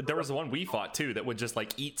 And there was the one we fought too that would just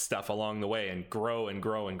like eat stuff along the way and grow and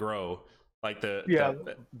grow and grow, like the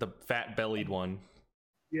fat bellied one.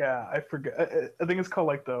 Yeah, I forget. I think it's called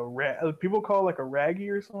like people call it like a raggy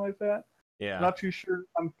or something like that. Yeah, not too sure.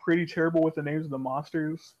 I'm pretty terrible with the names of the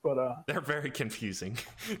monsters, but they're very confusing.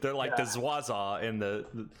 They're like the Zwaza and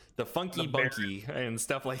the Funky Bunky and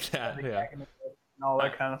stuff like that. Yeah. All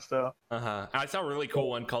that kind of stuff. I saw a really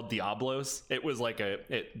cool one called Diablos. It was like a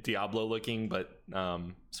Diablo looking, but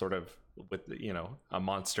sort of with a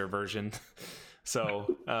monster version.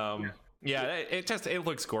 So it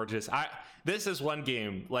looks gorgeous. This is one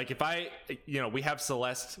game, like if we have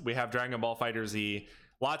Celeste, we have Dragon Ball FighterZ,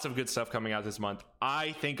 lots of good stuff coming out this month.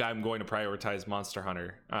 I think I'm going to prioritize Monster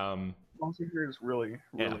Hunter. Monster Hunter is really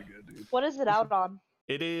good, dude. What is it out on?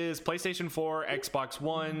 It is PlayStation 4, Xbox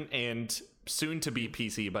One, and soon to be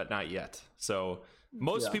PC, but not yet. So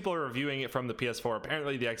most people are reviewing it from the PS4.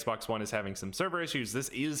 Apparently the Xbox One is having some server issues. This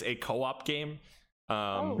is a co-op game.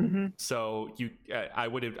 So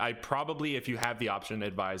I probably, if you have the option,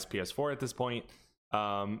 advise PS4 at this point.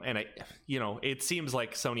 And it seems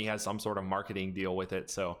like Sony has some sort of marketing deal with it.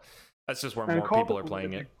 So that's just where more people are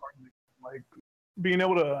playing it. Like being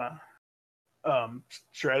able to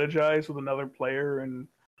strategize with another player, and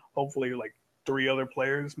hopefully like 3 other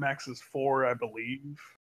players, max is 4, I believe.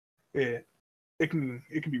 It can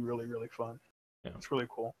be really, really fun. Yeah. It's really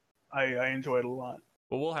cool. I enjoy it a lot.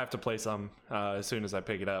 Well, we'll have to play some as soon as I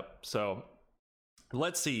pick it up. So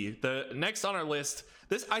let's see. The next on our list,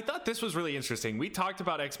 I thought this was really interesting. We talked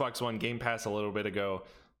about Xbox One Game Pass a little bit ago,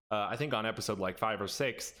 I think on episode like 5 or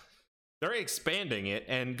 6. They're expanding it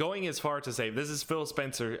and going as far to say, this is Phil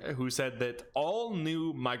Spencer, who said that all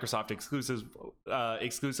new Microsoft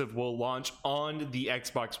exclusive will launch on the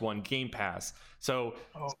Xbox One Game Pass. So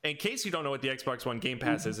in case you don't know what the Xbox One Game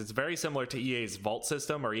Pass is, it's very similar to EA's Vault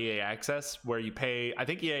system or EA Access, where you pay, I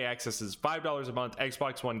think EA Access is $5 a month,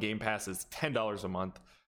 Xbox One Game Pass is $10 a month,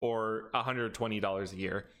 or $120 a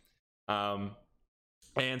year.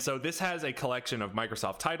 And so this has a collection of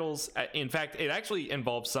Microsoft titles. In fact, it actually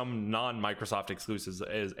involves some non-Microsoft exclusives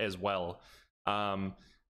as well.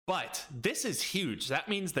 But this is huge. That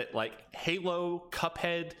means that like Halo,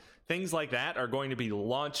 Cuphead, things like that are going to be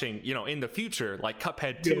launching, in the future. Like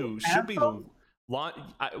Cuphead 2 should be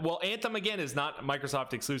well, Anthem again is not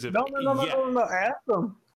Microsoft exclusive. No,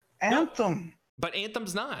 Anthem. But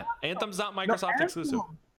Anthem's not. Anthem's not Microsoft exclusive.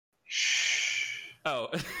 Shh. Oh.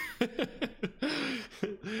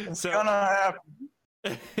 It's gonna happen.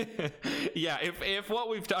 Yeah, if what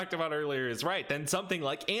we've talked about earlier is right, then something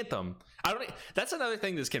like Anthem. That's another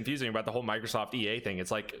thing that's confusing about the whole Microsoft EA thing.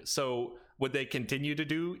 It's like, so would they continue to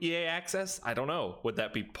do EA Access? I don't know. Would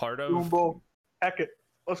that be part of? Boom. Heck it.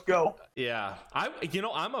 Let's go. Yeah.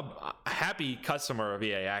 I'm a happy customer of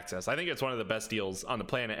EA Access. I think it's one of the best deals on the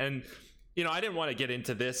planet. And I didn't want to get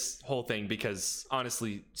into this whole thing because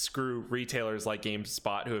honestly, screw retailers like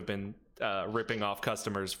GameSpot who have been ripping off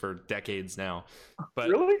customers for decades now. But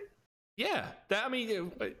really? Yeah.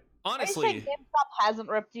 Honestly, are you saying GameStop hasn't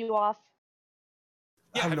ripped you off?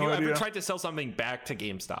 Yeah. Have you ever tried to sell something back to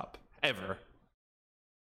GameStop? Ever?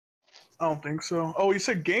 I don't think so. Oh, you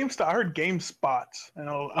said GameStop. I heard GameSpot.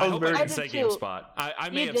 I didn't say GameSpot. I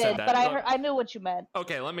may have said that. But I knew what you meant.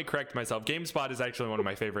 Okay, let me correct myself. GameSpot is actually one of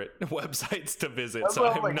my favorite websites to visit, so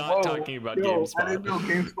I'm not talking about GameSpot. I didn't know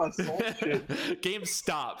GameSpot sold shit.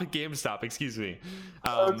 GameStop, excuse me.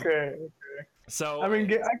 Okay. So I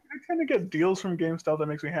can kind of get deals from GameStop that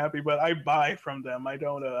makes me happy, but I buy from them. I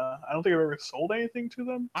don't think I've ever sold anything to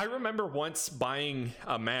them. I remember once buying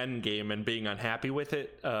a Madden game and being unhappy with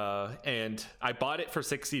it, and I bought it for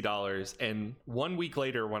 $60, and 1 week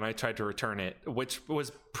later when I tried to return it, which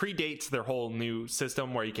predates their whole new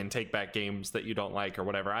system where you can take back games that you don't like or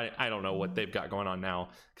whatever. I don't know what they've got going on now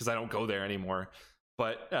because I don't go there anymore.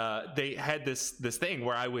 But they had this thing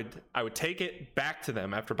where I would take it back to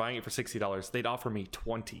them after buying it for $60. They'd offer me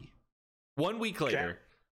 $20. 1 week later. Okay.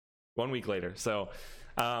 1 week later. So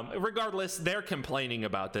regardless, they're complaining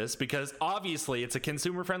about this because obviously it's a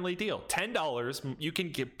consumer friendly deal. $10, you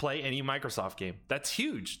can play any Microsoft game. That's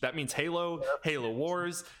huge. That means Halo, Halo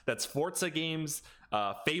Wars, that's Forza games,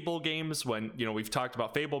 Fable games, when we've talked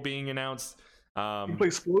about Fable being announced. You can play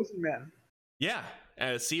Explosion Man. Yeah,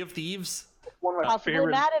 Sea of Thieves. One of my Possibly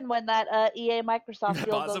favorite. Madden when that EA Microsoft deal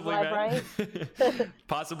goes Possibly live, right?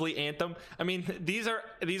 Possibly Anthem. I mean, these are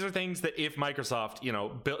things that if Microsoft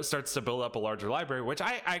starts to build up a larger library, which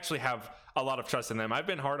I actually have a lot of trust in them. I've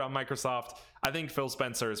been hard on Microsoft. I think Phil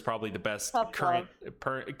Spencer is probably the best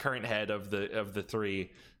current head of the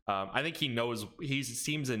three. I think he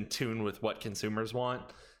seems in tune with what consumers want.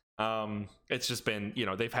 It's just been,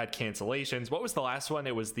 they've had cancellations. What was the last one?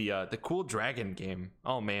 It was the Cool Dragon game.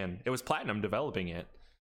 Oh man, it was Platinum developing it.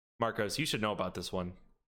 Marcos, you should know about this one.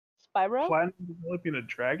 Spyro? Platinum developing a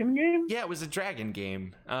dragon game? Yeah, it was a dragon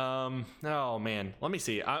game. Oh man, let me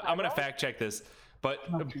see. I'm gonna fact check this. But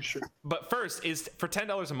I'm not too sure. But first, is for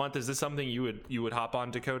 $10 a month, is this something you would hop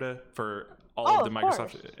on, Dakota, for all of the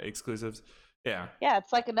Microsoft exclusives? Yeah. Yeah,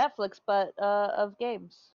 it's like a Netflix, but of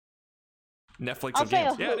games. Netflix of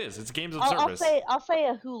games. Yeah, it is. It's games of service. I'll say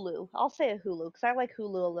a Hulu. I'll say a Hulu because I like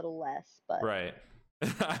Hulu a little less. But right.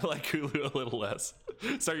 I like Hulu a little less.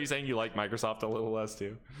 So are you saying you like Microsoft a little less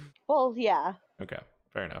too? Well, yeah. Okay,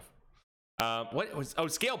 fair enough. What was? Oh,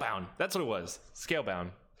 Scalebound. That's what it was.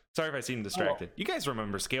 Scalebound. Sorry if I seem distracted. You guys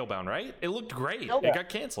remember Scalebound, right? It looked great. Nope. It got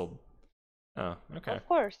canceled. Oh, okay. Of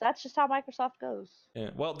course, that's just how Microsoft goes. Yeah,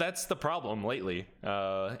 well, that's the problem lately.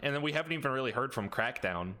 And then we haven't even really heard from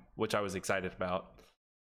Crackdown, which I was excited about.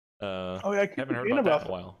 Oh yeah, I haven't heard about that in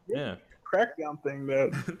a while. Yeah. Crackdown thing.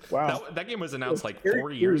 Wow. that game was announced like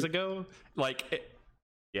 4 years ago.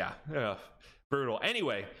 Yeah, brutal.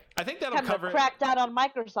 Anyway, I think that'll cover it. Crackdown on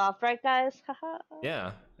Microsoft, right, guys?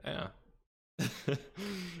 Yeah.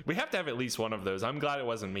 We have to have at least one of those. I'm glad it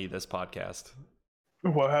wasn't me this podcast.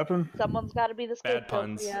 What happened? Someone's got to be the scapegoat. Bad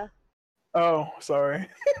puns. Yeah. Oh, sorry.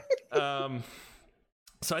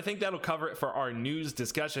 So I think that'll cover it for our news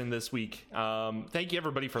discussion this week. Thank you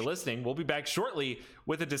everybody for listening. We'll be back shortly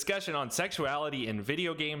with a discussion on sexuality in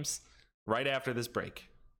video games right after this break.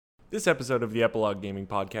 This episode of the Epilogue Gaming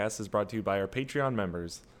Podcast is brought to you by our Patreon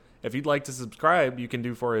members. If you'd like to subscribe, you can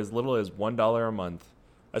do for as little as $1 a month.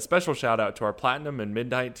 A special shout out to our Platinum and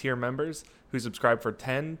Midnight tier members who subscribe for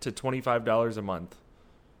 $10 to $25 a month,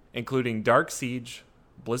 including Dark Siege,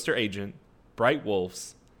 Blister Agent, Bright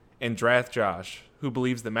Wolves, and Drath Josh, who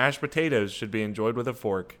believes that mashed potatoes should be enjoyed with a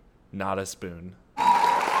fork, not a spoon.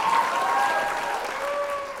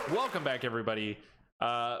 Welcome back, everybody.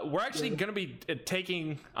 We're actually going to be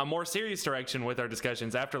taking a more serious direction with our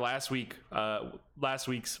discussions after last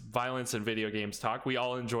week's violence in video games talk. We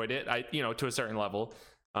all enjoyed it, to a certain level.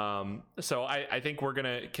 So I think we're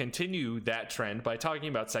going to continue that trend by talking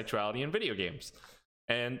about sexuality in video games.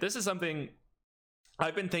 And this is something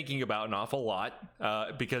I've been thinking about an awful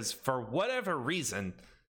lot because for whatever reason,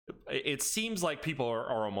 it seems like people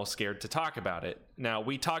are almost scared to talk about it. Now,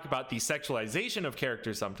 we talk about the sexualization of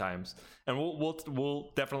characters sometimes, and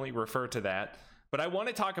we'll definitely refer to that. But I want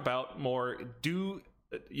to talk about more,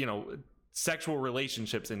 sexual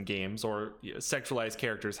relationships in games or sexualized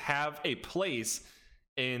characters have a place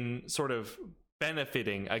in sort of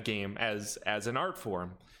benefiting a game as an art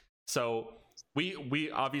form. So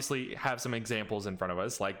we obviously have some examples in front of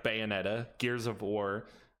us, like Bayonetta, Gears of War.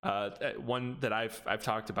 One that I've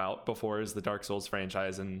talked about before is the Dark Souls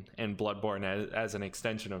franchise and Bloodborne as an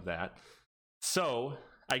extension of that. So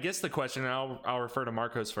I guess the question, and I'll refer to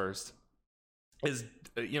Marcos first, is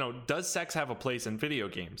does sex have a place in video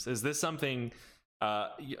games? Is this something?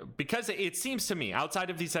 Because it seems to me, outside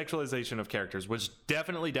of the sexualization of characters, which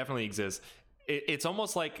definitely exists, it's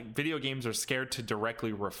almost like video games are scared to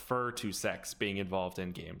directly refer to sex being involved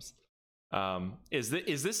in games. Is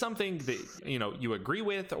this something that you agree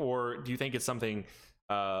with, or do you think it's something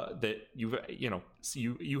that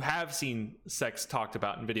you have seen sex talked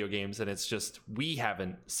about in video games and it's just we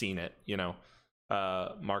haven't seen it?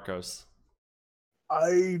 Marcos.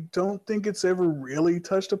 I don't think it's ever really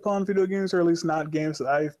touched upon video games, or at least not games that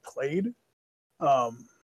I've played.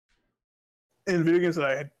 In video games that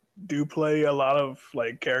I do play, a lot of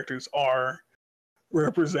like characters are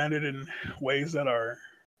represented in ways that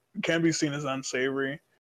can be seen as unsavory.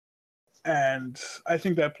 And I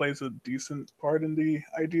think that plays a decent part in the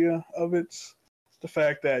idea of it. The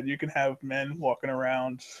fact that you can have men walking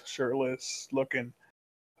around shirtless, looking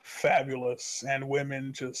fabulous, and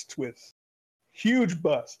women just with huge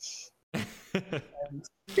busts and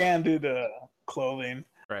scanded clothing,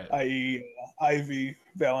 Right. i.e., Ivy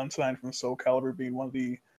Valentine from Soul Calibur being one of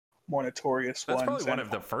the more notorious That's ones. probably one of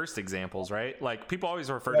the first examples, right? Like, people always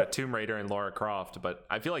refer to Tomb Raider and Lara Croft, but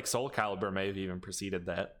I feel like Soul Calibur may have even preceded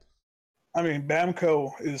that. I mean,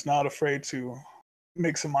 Bamco is not afraid to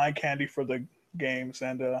make some eye candy for the games,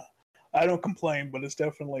 and I don't complain, but it's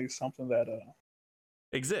definitely something that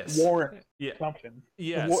exists. Warrants Yeah. something.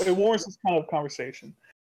 Yes. It warrants this kind of conversation.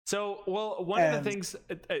 So, well, one of the things,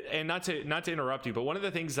 and not to interrupt you, but one of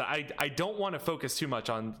the things that I don't want to focus too much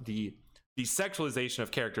on the sexualization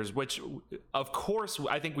of characters, which, of course,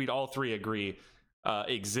 I think we'd all three agree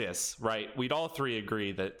exists, right? We'd all three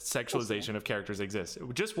agree that sexualization of characters exists.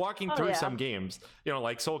 Just walking through some games,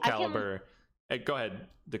 like Soul Calibur. Go ahead,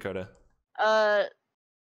 Dakota. Oh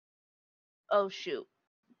shoot,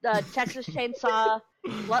 Texas Chainsaw,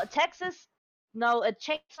 No, a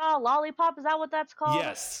Chainsaw Lollipop, is that what that's called?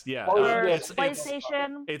 Yes, yeah. Or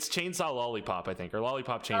PlayStation. It's Chainsaw Lollipop, I think, or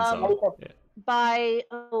Lollipop Chainsaw. Yeah. By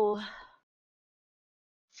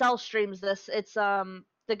Cell streams this. It's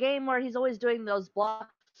the game where he's always doing those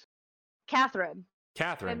blocks. Catherine,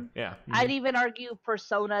 yeah. Mm-hmm. I'd even argue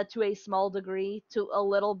Persona to a small degree, to a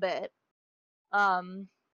little bit, because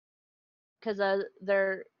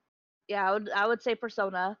they're, yeah, I would say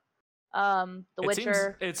Persona. The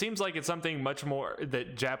Witcher. It seems like it's something much more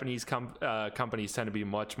that Japanese companies tend to be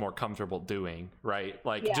much more comfortable doing, right?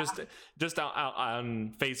 Like, yeah. just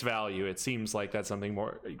on face value, it seems like that's something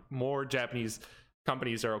more Japanese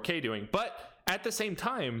companies are okay doing. But at the same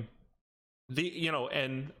time,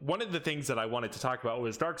 and one of the things that I wanted to talk about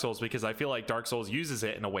was Dark Souls, because I feel like Dark Souls uses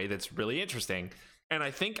it in a way that's really interesting. And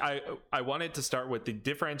I think I wanted to start with the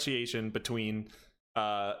differentiation between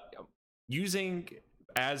using,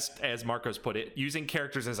 as Marcos put it, using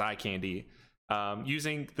characters as eye candy,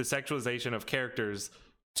 using the sexualization of characters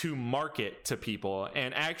to market to people,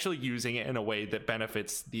 and actually using it in a way that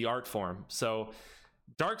benefits the art form. So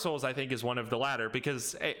Dark Souls, I think, is one of the latter,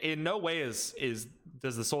 because in no way does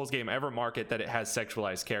the Souls game ever market that it has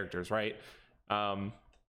sexualized characters, right?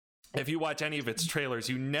 If you watch any of its trailers,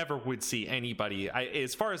 you never would see anybody,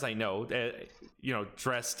 as far as I know,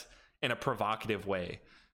 dressed in a provocative way.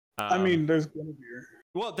 I mean, there's Guinevere.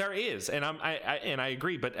 Well, there is, and I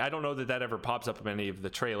agree, but I don't know that ever pops up in any of the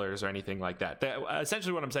trailers or anything like that.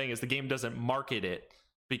 Essentially, what I'm saying is the game doesn't market it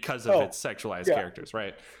because of its sexualized characters,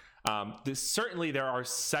 right? Certainly, there are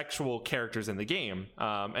sexual characters in the game,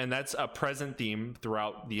 and that's a present theme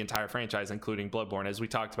throughout the entire franchise, including Bloodborne, as we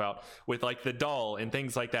talked about with like the doll and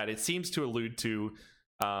things like that. It seems to allude to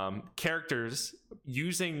characters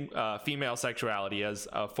using female sexuality as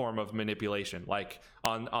a form of manipulation, like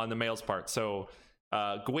on the male's part. So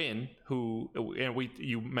Gwyn,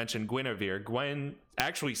 you mentioned Guinevere. Gwen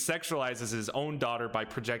actually sexualizes his own daughter by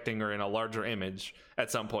projecting her in a larger image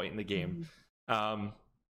at some point in the game.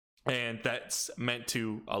 And that's meant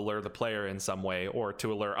to allure the player in some way, or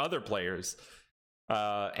to allure other players.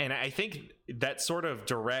 And I think that sort of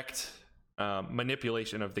direct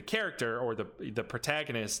manipulation of the character or the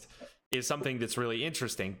protagonist is something that's really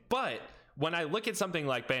interesting. But when I look at something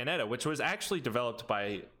like Bayonetta, which was actually developed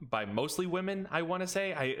by mostly women, I want to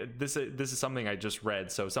say, this is something I just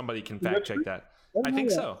read, so somebody can fact check that. I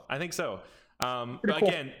think so.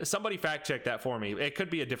 Again, somebody fact check that for me. It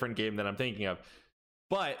could be a different game that I'm thinking of.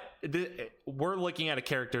 But we're looking at a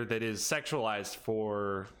character that is sexualized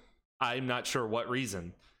for I'm not sure what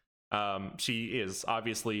reason. She is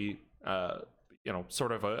obviously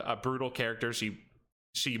sort of a brutal character.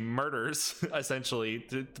 She murders essentially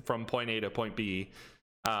from point A to point B,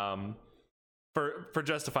 for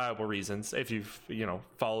justifiable reasons if you've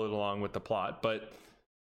followed along with the plot. But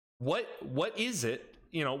what is it?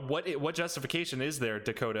 What justification is there,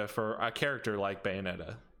 Dakota, for a character like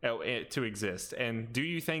Bayonetta to exist? And do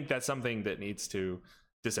you think that's something that needs to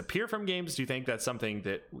disappear from games? Do you think that's something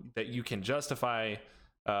that you can justify?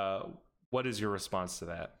 What is your response to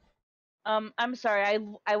that? I'm sorry,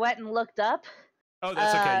 I went and looked up. Oh,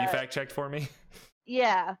 that's okay. You fact checked for me?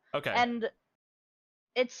 Yeah. Okay. And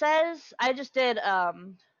it says, I just did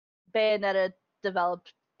Bayonetta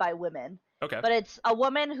developed by women. Okay. But it's a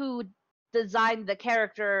woman who designed the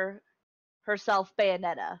character herself,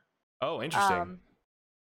 Bayonetta. Oh, interesting.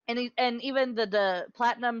 And even the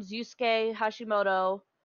Platinum's Yusuke Hashimoto,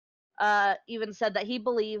 even said that he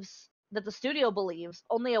believes that the studio believes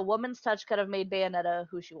only a woman's touch could have made Bayonetta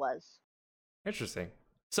who she was. Interesting.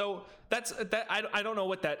 So that's that. I don't know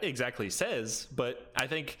what that exactly says, but I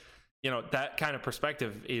think that kind of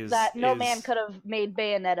perspective is that no man could have made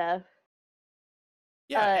Bayonetta.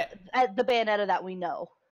 Yeah, the Bayonetta that we know.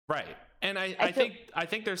 Right. And I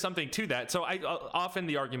think there's something to that. So often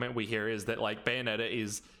the argument we hear is that like Bayonetta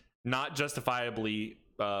is not justifiably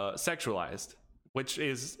sexualized, which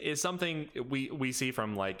is something we see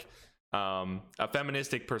from like a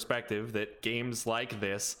feministic perspective, that games like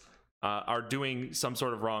this are doing some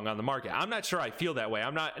sort of wrong on the market. I'm not sure I feel that way.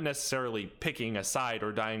 I'm not necessarily picking a side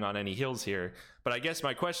or dying on any hills here, but I guess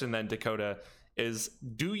my question then, Dakota, is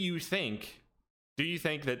do you think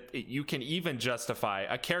that you can even justify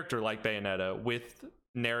a character like Bayonetta with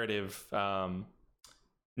narrative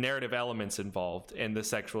elements involved in the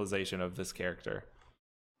sexualization of this character?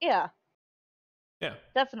 Yeah,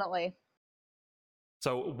 definitely.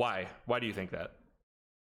 So why do you think that?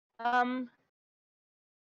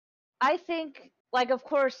 I think, like, of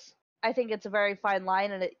course, I think it's a very fine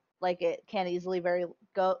line, and it can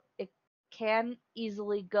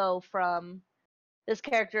easily go from this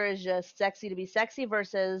character is just sexy to be sexy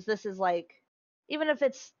versus this is like, even if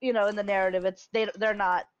it's in the narrative, they're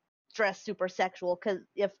not dressed super sexual, because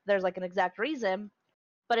if there's like an exact reason,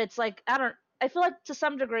 but it's like I feel like to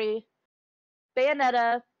some degree,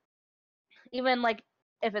 Bayonetta, even like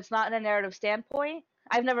if it's not in a narrative standpoint,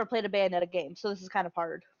 I've never played a Bayonetta game, so this is kind of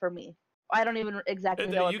hard for me. I don't even exactly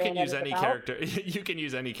know what you can use any about. Character. You can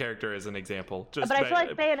use any character as an example. But I feel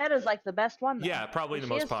like Bayonetta is like the best one. Though. Yeah, probably the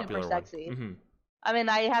most popular super sexy. one. Mm-hmm. I mean,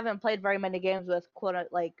 I haven't played very many games with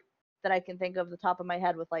like that I can think of the top of my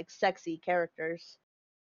head with like sexy characters.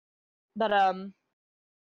 But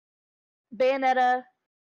Bayonetta.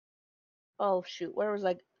 Oh shoot, where was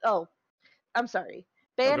I? Oh, I'm sorry.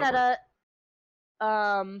 Bayonetta.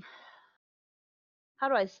 How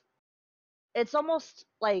do I? It's almost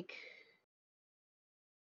like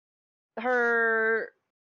her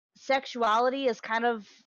sexuality is kind of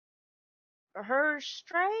her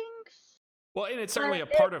strength. Well, and it's certainly a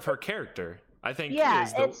part of her character, I think. Yeah,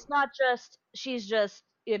 it's not just she's just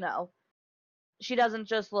she doesn't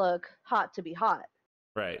just look hot to be hot.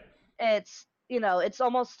 Right. It's it's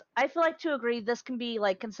almost, I feel like, to agree, this can be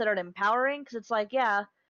like considered empowering, because it's like, yeah,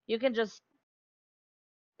 you can just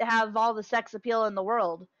have all the sex appeal in the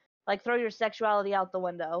world, like throw your sexuality out the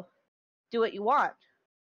window, do what you want,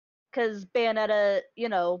 because Bayonetta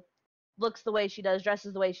looks the way she does,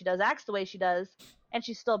 dresses the way she does, acts the way she does, and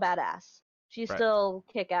she's still badass. She's still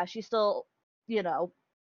kick-ass. She's still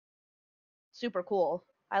super cool.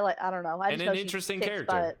 I don't know. I just know an interesting character.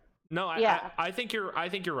 Butt. No, I think you're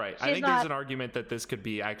right. I think there's an argument that this could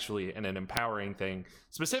be actually an empowering thing,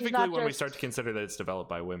 specifically when we start to consider that it's developed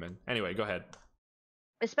by women. Anyway, go ahead.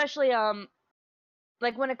 Especially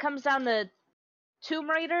like when it comes down to Tomb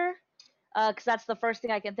Raider, because that's the first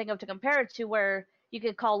thing I can think of to compare it to, where you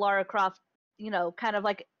could call Lara Croft, kind of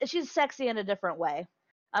like, she's sexy in a different way.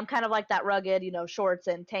 Kind of like that rugged, shorts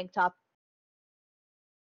and tank top,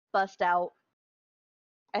 bust out.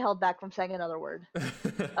 I held back from saying another word.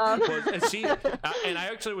 Well, and I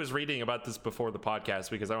actually was reading about this before the podcast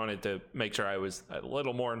because I wanted to make sure I was a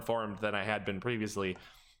little more informed than I had been previously.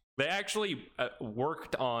 They actually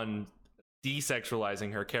worked on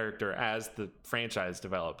desexualizing her character as the franchise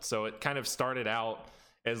developed. So it kind of started out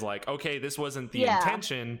as like, okay, this wasn't the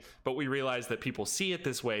intention, but we realized that people see it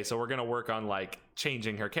this way, so we're going to work on like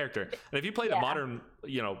changing her character. And if you play the modern,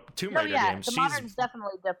 Tomb Raider games, the modern's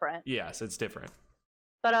definitely different. Yes, it's different.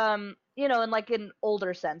 But in like an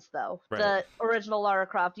older sense though, the original Lara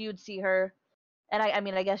Croft, you'd see her, and I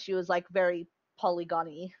mean, I guess she was like very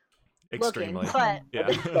polygony. Extremely, looking, but yeah,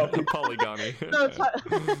 polygony.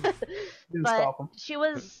 But she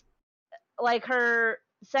was like, her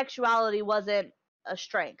sexuality wasn't a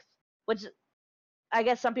strength, which I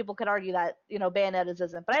guess some people could argue that Bayonetta's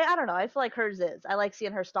isn't, but I don't know. I feel like hers is. I like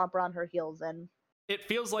seeing her stomp around her heels, and it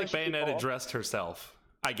feels like Bayonetta dressed herself,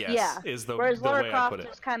 I guess. Yeah. Is the whereas the Lara way Croft I put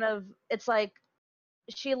it. is kind of, it's like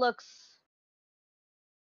she looks.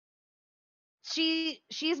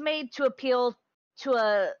 She's made to appeal to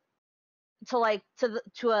a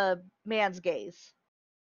man's gaze.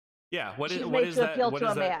 Yeah, what is that? What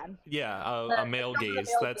is that? Man. Yeah, a male gaze.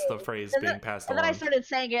 That's the phrase being passed along. And then I started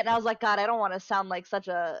saying it, and I was like, God, I don't want to sound like such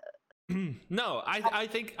a. No, I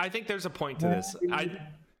think there's a point to this.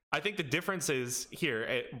 I think the difference is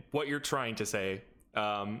here. What you're trying to say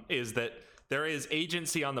is that there is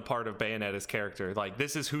agency on the part of Bayonetta's character. Like,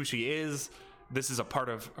 this is who she is. This is a part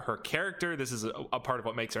of her character. This is a part of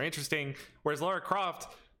what makes her interesting. Whereas Lara Croft,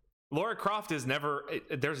 Laura Croft is never,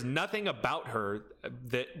 there's nothing about her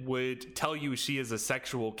that would tell you she is a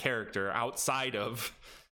sexual character outside of,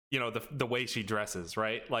 you know, the way she dresses,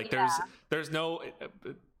 right? Like there's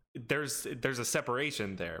a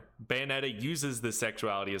separation there. Bayonetta uses the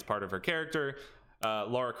sexuality as part of her character.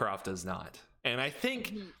 Laura Croft does not. And I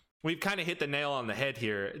think we've kind of hit the nail on the head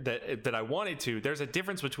here that I wanted to. There's a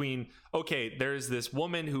difference between, okay, there's this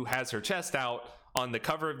woman who has her chest out on the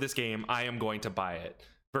cover of this game, I am going to buy it.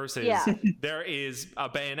 Versus there is a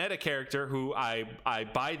Bayonetta character who I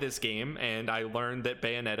buy this game and I learned that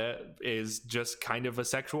Bayonetta is just kind of a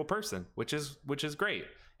sexual person, which is great.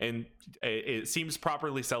 And it seems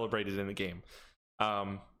properly celebrated in the game.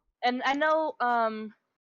 And I know I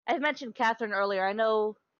mentioned Catherine earlier. I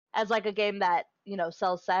know as like a game that, you know,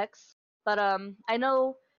 sells sex, but I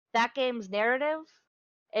know that game's narrative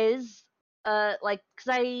is like, because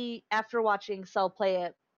I, after watching Cell play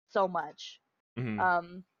it so much,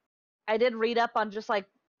 I did read up on just like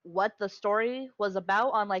what the story was about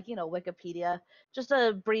on, like, you know, Wikipedia, just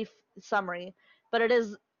a brief summary, but it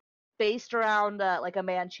is based around like a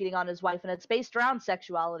man cheating on his wife, and it's based around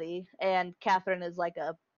sexuality, and Catherine is like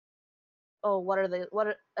a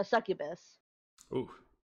succubus. Ooh,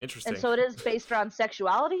 interesting. And so it is based around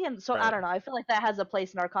sexuality, and so right. I don't know, I feel like that has a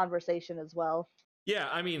place in our conversation as well. Yeah,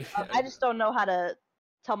 I mean, I just don't know how to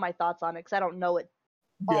tell my thoughts on it because I don't know it.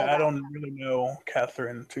 Yeah, I don't really know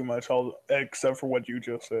Catherine too much, except for what you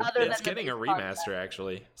just said. It's getting a remaster,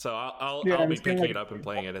 actually, so I'll be picking it up and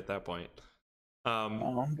playing it at that point.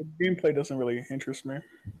 The gameplay doesn't really interest me.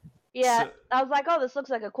 Yeah, so, I was like, oh, this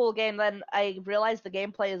looks like a cool game. Then I realized the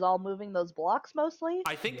gameplay is all moving those blocks mostly.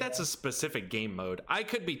 I think that's a specific game mode. I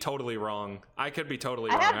could be totally wrong. After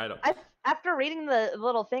reading the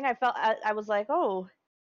little thing, I was like, oh,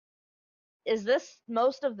 is this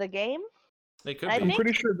most of the game? It could be. I'm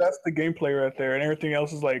pretty sure that's the gameplay right there, and everything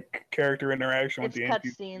else is like character interaction with the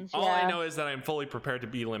cutscenes. All I know is that I'm fully prepared to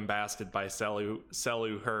be lambasted by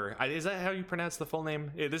Seluher. Is that how you pronounce the full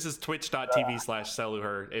name? This is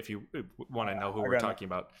twitch.tv/Seluher if you want to know who we're talking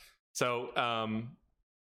about. So,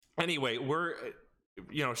 anyway, we're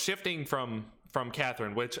shifting from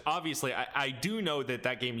Catherine, which obviously I do know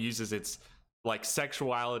that game uses its like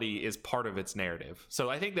sexuality is part of its narrative.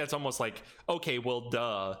 So I think that's almost like, okay, well,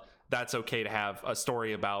 duh. That's okay to have a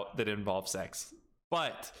story about that involves sex,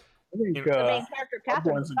 but I think, the main character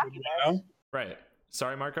Catherine right?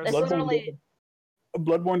 Sorry, Marcos.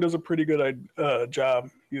 Bloodborne does a pretty good job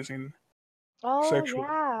using sexual,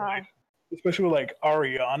 especially with like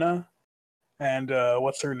Ariana and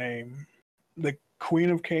what's her name, the Queen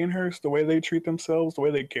of Cainhurst. The way they treat themselves, the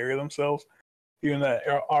way they carry themselves. Even that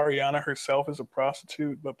Ariana herself is a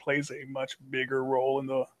prostitute, but plays a much bigger role in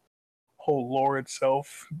the whole lore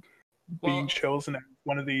itself. Being chosen as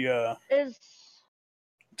one of the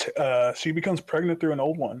she becomes pregnant through an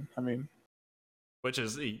old one. I mean, which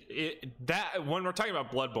is that when we're talking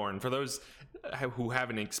about Bloodborne, for those who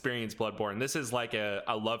haven't experienced Bloodborne, this is like a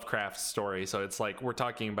Lovecraft story. So it's like we're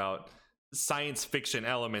talking about science fiction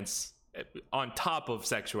elements on top of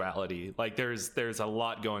sexuality. Like there's a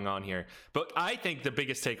lot going on here. But I think the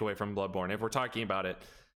biggest takeaway from Bloodborne, if we're talking about it,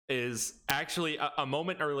 is actually a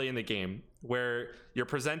moment early in the game where you're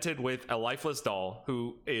presented with a lifeless doll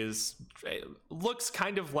who looks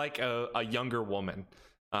kind of like a younger woman,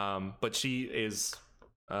 but she is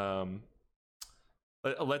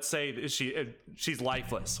let's say she's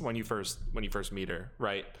lifeless when you first meet her,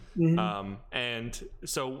 right? And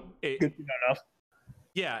so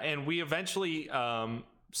and we eventually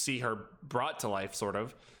see her brought to life, sort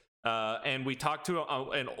of. And we talk to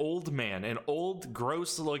an old man, an old,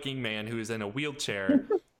 gross-looking man who is in a wheelchair,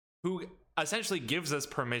 who essentially gives us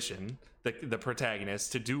permission, the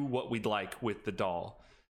protagonist, to do what we'd like with the doll.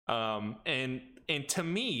 And to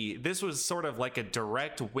me, this was sort of like a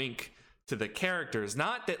direct wink to the characters.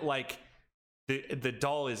 Not that like the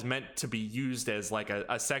doll is meant to be used as like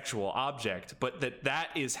a sexual object, but that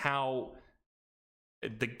is how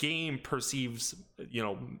the game perceives,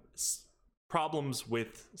 problems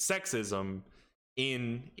with sexism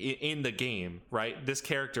in the game, right? This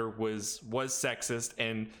character was sexist,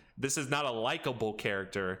 and this is not a likable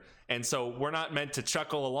character, and so we're not meant to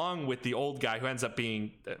chuckle along with the old guy who ends up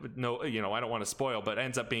being I don't want to spoil, but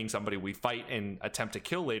ends up being somebody we fight and attempt to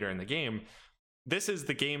kill later in the game. This is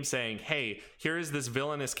the game saying, hey, here is this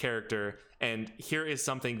villainous character, and here is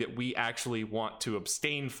something that we actually want to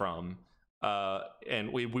abstain from,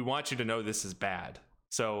 and we want you to know this is bad.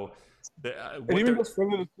 So it even goes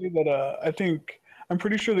further to say that I'm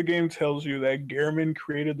pretty sure the game tells you that Gehrman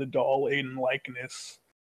created the doll in likeness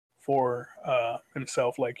for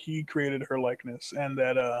himself, like he created her likeness, and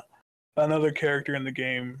that another character in the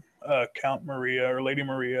game Count Maria or Lady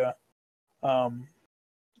Maria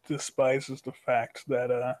despises the fact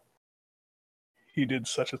that he did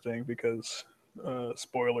such a thing because,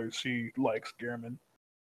 spoilers, she likes Gehrman.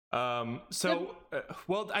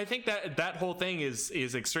 Well, I think that whole thing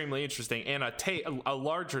is extremely interesting, and a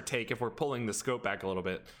larger take, if we're pulling the scope back a little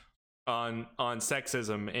bit, on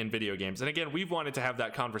sexism in video games. And again, we've wanted to have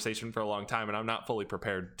that conversation for a long time, and I'm not fully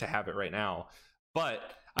prepared to have it right now. But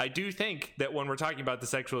I do think that when we're talking about the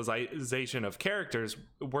sexualization of characters,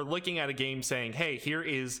 we're looking at a game saying, hey, here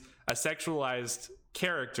is a sexualized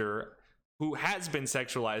character who has been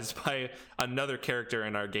sexualized by another character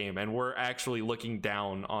in our game, and we're actually looking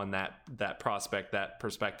down on that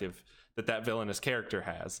perspective that villainous character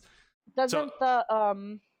has. Doesn't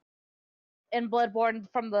in Bloodborne,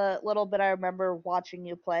 from the little bit I remember watching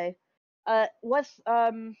you play, with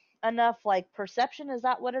enough like perception, is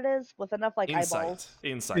that what it is? With enough like eyeballs?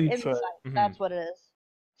 Insight. Mm-hmm. That's what it is.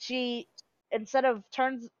 She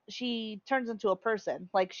turns into a person,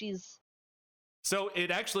 like she's. So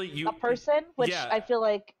it actually a person, which I feel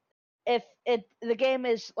like if the game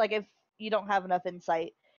is like, if you don't have enough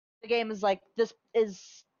insight, the game is like,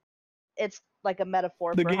 it's like a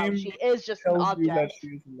metaphor for how she is just an object. You that she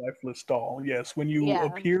is a lifeless doll. Yes, when you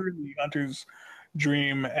appear in the hunter's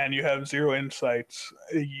dream and you have zero insights,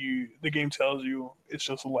 the game tells you it's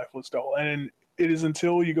just a lifeless doll, and it is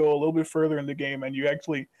until you go a little bit further in the game and you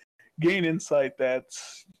actually gain insight that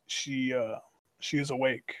she is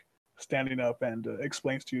awake, standing up, and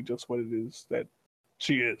explains to you just what it is that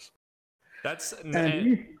she is.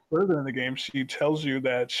 And further in the game, she tells you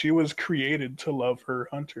that she was created to love her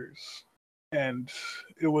hunters, and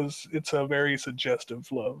it's a very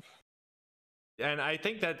suggestive love. And I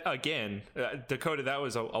think that, again, Dakota, that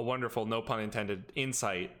was a wonderful, no pun intended,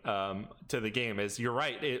 insight to the game. Is you're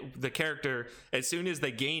right. The character, as soon as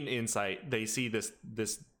they gain insight, they see this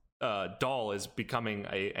doll is becoming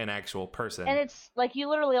an actual person. And it's like you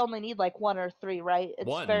literally only need like 1 or 3, right? It's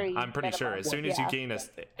one, I'm pretty sure. As soon as you gain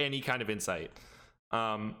any kind of insight.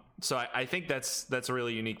 So I think that's a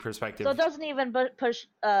really unique perspective. So it doesn't even push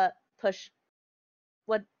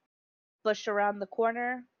what bush around the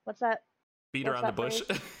corner? What's that? Beat around the bush.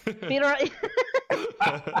 Beat around.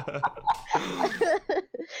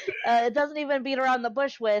 It doesn't even beat around the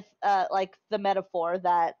bush with like the metaphor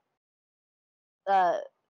that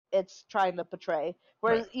it's trying to portray.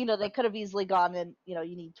 Whereas they could have easily gone and you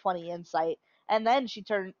need 20 insight, and then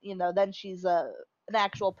then she's an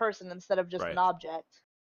actual person instead of just an object.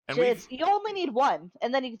 And you only need 1,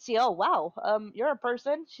 and then you can see, oh wow, you're a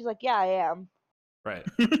person. She's like, yeah, I am. Right.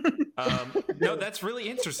 No, that's really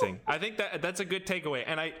interesting. I think that's a good takeaway.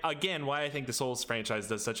 And why I think the Souls franchise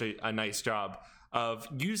does such a nice job of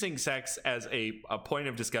using sex as a point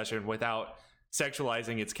of discussion without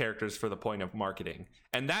sexualizing its characters for the point of marketing.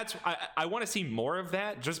 And that's, I want to see more of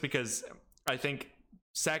that, just because I think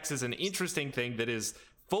sex is an interesting thing that is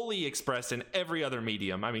fully expressed in every other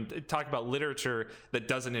medium. I mean, talk about literature that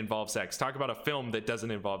doesn't involve sex, talk about a film that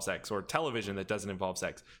doesn't involve sex, or television that doesn't involve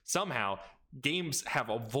sex. Somehow games have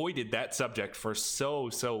avoided that subject for so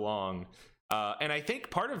long, and I think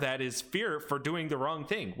part of that is fear for doing the wrong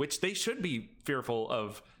thing, which they should be fearful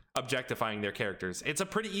of objectifying their characters. It's a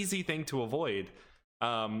pretty easy thing to avoid.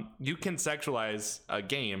 You can sexualize a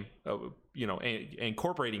game,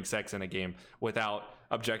 incorporating sex in a game without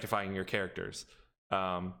objectifying your characters.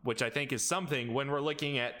 Which I think is something when we're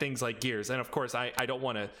looking at things like Gears. And of course, I don't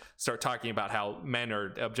want to start talking about how men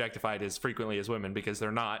are objectified as frequently as women, because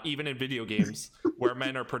they're not. Even in video games, where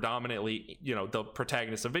men are predominantly, the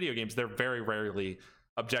protagonists of video games, they're very rarely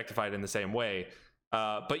objectified in the same way.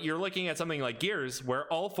 But you're looking at something like Gears, where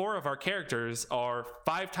all 4 of our characters are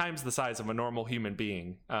 5 times the size of a normal human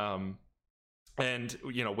being. And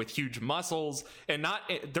with huge muscles, and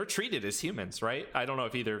they're treated as humans, right? I don't know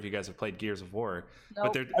if either of you guys have played Gears of War,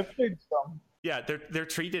 but I've played some. Yeah, they're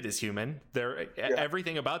treated as human.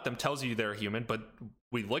 Everything about them tells you they're human, but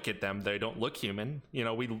we look at them, they don't look human.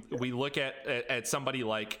 We look at somebody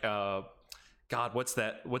like God, what's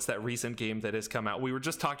that recent game that has come out? We were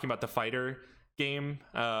just talking about the fighter game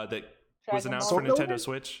that was announced for Nintendo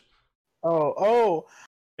Switch. Oh,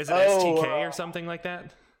 is it STK or something like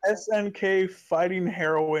that? SNK Fighting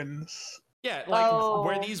Heroines. Yeah,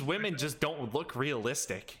 where these women just don't look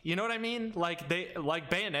realistic. You know what I mean? Like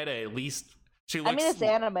Bayonetta, at least she looks. I mean, it's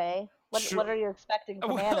anime. What are you expecting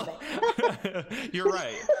from anime? You're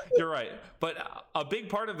right. But a big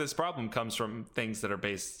part of this problem comes from things that are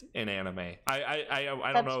based in anime.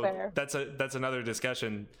 I don't know. Fair. That's another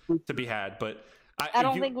discussion to be had. But I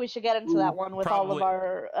don't think we should get into that one with all of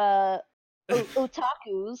our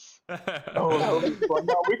otakus. Oh, but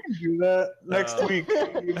no, we can do that next week.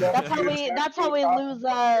 That's how we lose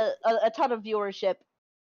a ton of viewership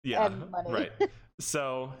Yeah, and money. right.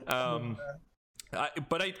 So,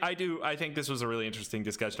 I think this was a really interesting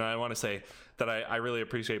discussion. I want to say that I really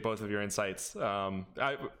appreciate both of your insights. And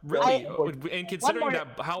considering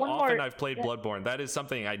how often I've played Bloodborne, that is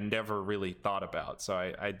something I never really thought about. So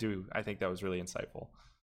I think that was really insightful.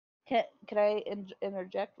 Can I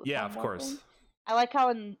interject? Yeah, of course. Thing? I like how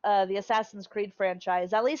in the Assassin's Creed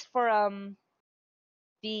franchise, at least for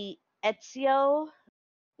the Ezio,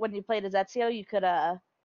 when you played as Ezio, you could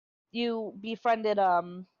you befriended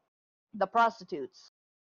the prostitutes.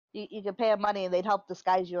 You could pay them money and they'd help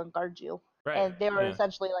disguise you and guard you. Right. And they were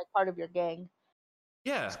essentially like part of your gang.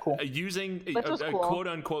 Yeah, cool. Using cool. quote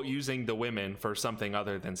unquote using the women for something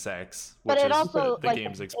other than sex, which is also, the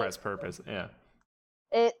game's express purpose. Yeah.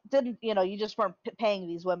 It didn't, you just weren't paying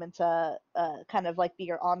these women to kind of like be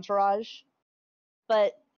your entourage,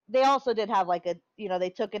 but they also did have like they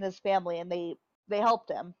took in his family and they helped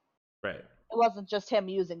him. Right. It wasn't just him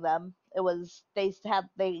using them. It was they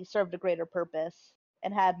served a greater purpose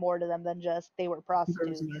and had more to them than just they were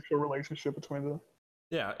prostitutes. There's an actual relationship between them.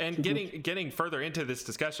 Yeah, and getting further into this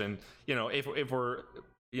discussion, if we're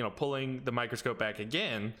pulling the microscope back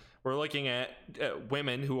again, we're looking at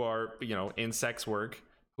women who are in sex work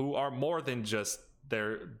who are more than just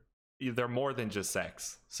they're more than just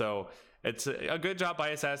sex. So it's a good job by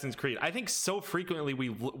Assassin's Creed. I think so frequently we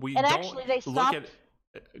and don't actually they look stopped,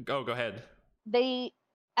 at. Go ahead. They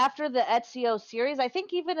after the Ezio series, I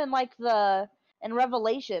think even in like in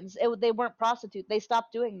Revelations, they weren't prostitutes. They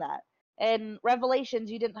stopped doing that. In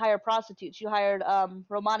Revelations, you didn't hire prostitutes. You hired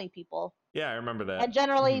Romani people. Yeah, I remember that. And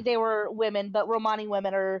generally they were women, but Romani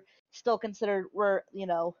women are still considered were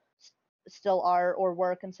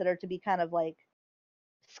considered to be kind of like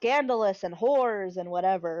scandalous and whores and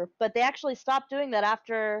whatever. But they actually stopped doing that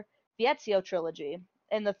after the Ezio trilogy.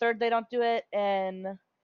 In the third, they don't do it. In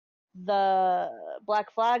the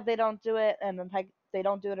Black Flag, they don't do it, and they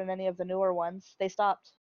don't do it in any of the newer ones. They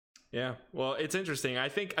stopped. Yeah, well, it's interesting. I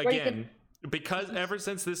think again, because ever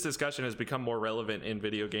since this discussion has become more relevant in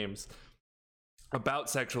video games about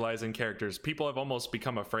sexualizing characters, people have almost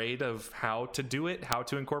become afraid of how to do it, how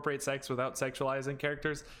to incorporate sex without sexualizing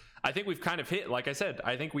characters. I think we've kind of hit, like I said,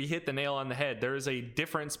 I think we hit the nail on the head. There is a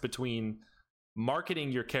difference between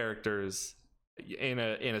marketing your characters in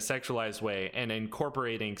a sexualized way and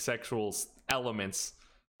incorporating sexual elements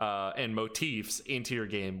and motifs into your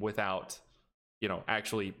game without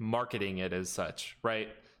actually marketing it as such, right?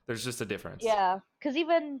 There's just a difference. Yeah, because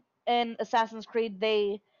even in Assassin's Creed,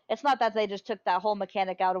 it's not that they just took that whole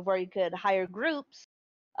mechanic out of where you could hire groups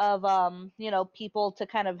of people to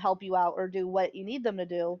kind of help you out or do what you need them to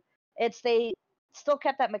do. They still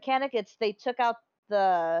kept that mechanic. They took out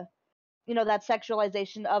the that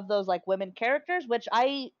sexualization of those like women characters, which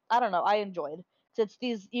I don't know, I enjoyed. Since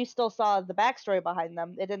you still saw the backstory behind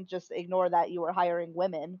them. It didn't just ignore that you were hiring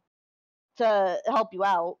women to help you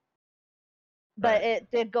out. But It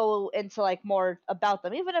did go into like more about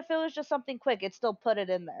them. Even if it was just something quick, it still put it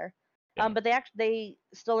in there. Yeah. But you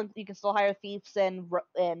can still hire thieves and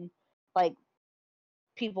like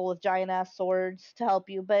people with giant ass swords to help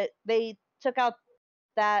you. But they took out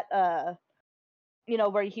that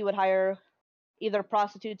where he would hire either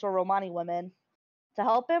prostitutes or Romani women to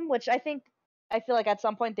help him, which I feel like at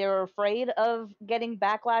some point they were afraid of getting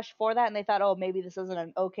backlash for that, and they thought, oh, maybe this isn't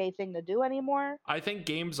an okay thing to do anymore. I think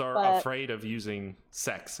games are afraid of using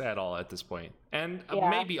sex at all at this point, and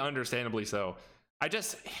maybe understandably so.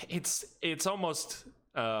 It's almost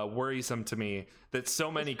worrisome to me that so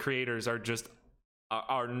many creators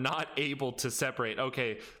are not able to separate.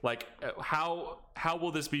 Okay, like how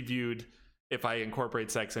will this be viewed if I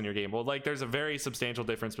incorporate sex in your game? Well, like there's a very substantial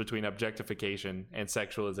difference between objectification and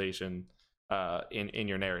sexualization in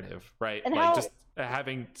your narrative, right? And like just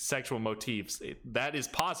having sexual motifs, that is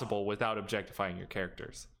possible without objectifying your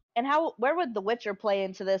characters. And where would The Witcher play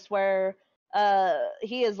into this, where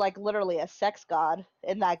he is like literally a sex god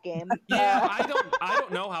in that game? Yeah, I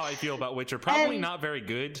don't know how I feel about Witcher. Probably not very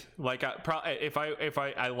good. Like if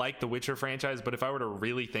I like the Witcher franchise, but if I were to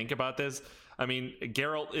really think about this, I mean,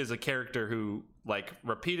 Geralt is a character who like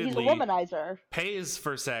repeatedly he's a womanizer, pays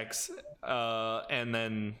for sex, and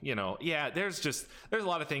then there's a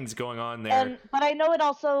lot of things going on there. But I know it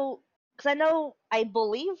also because I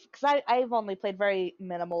believe I've only played very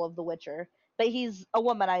minimal of The Witcher, but he's a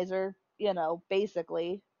womanizer,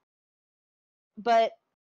 basically. But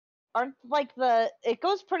aren't like it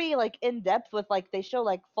goes pretty like in depth with like they show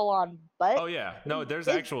like full on butt. Oh yeah, no, there's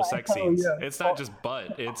actual sex scenes. It's not just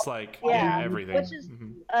butt. It's like everything. Which is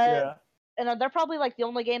and they're probably like the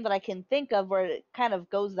only game that I can think of where it kind of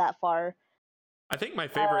goes that far. I think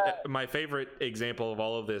my favorite example of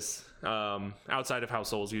all of this, outside of how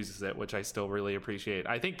Souls uses it, which I still really appreciate,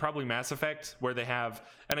 I think probably Mass Effect, where they have,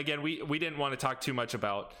 and again, we didn't want to talk too much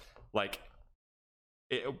about like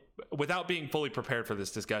it, without being fully prepared for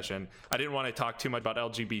this discussion. I didn't want to talk too much about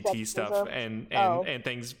LGBT stuff and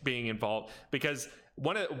things being involved, because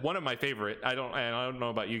one of my favorite, I don't know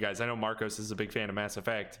about you guys, I know Marcos is a big fan of Mass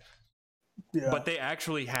Effect. Yeah. But they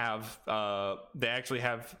actually have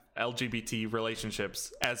LGBT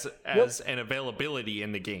relationships as an availability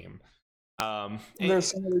in the game. There's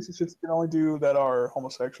some relationships you can only do that are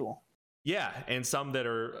homosexual. Yeah, and some that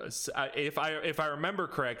are, if I remember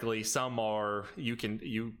correctly, some are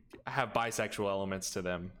you have bisexual elements to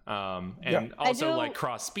them, and also like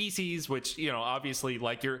cross species, which obviously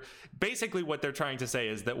like you're basically what they're trying to say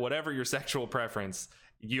is that whatever your sexual preference,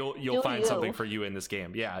 you'll find something for you in this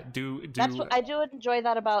game. Yeah, That's what, I do enjoy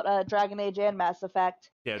that about Dragon Age and Mass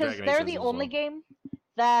Effect, because they're the only game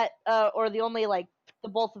that or the only like the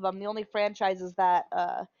both of them, the only franchises that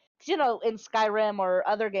in Skyrim or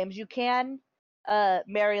other games you can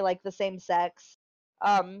marry like the same sex,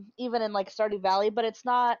 even in like Stardew Valley, but it's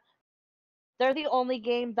not. They're the only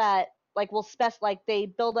game that like will like they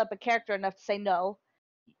build up a character enough to say no.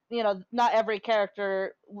 Not every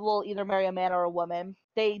character will either marry a man or a woman.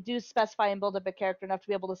 They do specify and build up a character enough to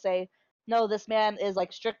be able to say, no, this man is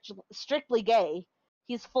like strictly gay.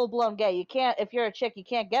 He's full blown gay. You can't, if you're a chick, you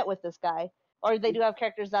can't get with this guy. Or they do have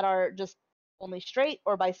characters that are just only straight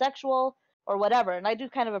or bisexual or whatever. And I do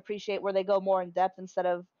kind of appreciate where they go more in depth instead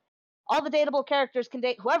of all the dateable characters can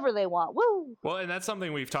date whoever they want. Woo! Well, and that's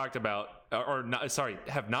something we've talked about,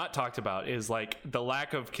 have not talked about, is like the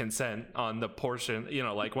lack of consent on the portion,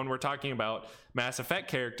 like when we're talking about Mass Effect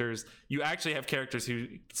characters, you actually have characters who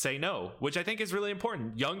say no, which I think is really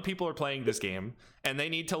important. Young people are playing this game, and they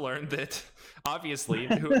need to learn that, obviously,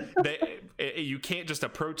 you can't just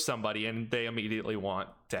approach somebody and they immediately want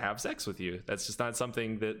to have sex with you. That's just not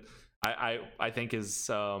something that I think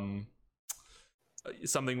is...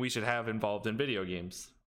 something we should have involved in video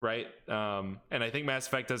games, right? And I think Mass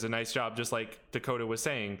Effect does a nice job, just like Dakota was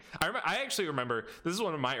saying. I actually remember, this is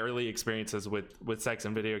one of my early experiences with sex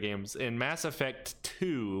in video games. In Mass Effect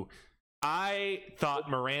 2, I thought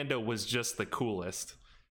Miranda was just the coolest.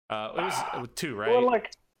 It was 2, right? Well,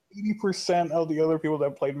 like 80% of the other people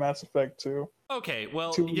that played Mass Effect 2. Okay,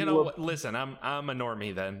 well, listen, I'm a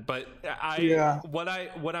normie then, but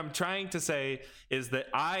what I'm trying to say is that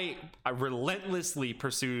I relentlessly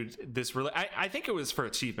pursued this. I think it was for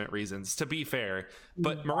achievement reasons, to be fair,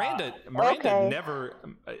 but Miranda never.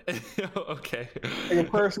 Okay, like a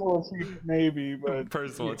personal achievement, maybe, but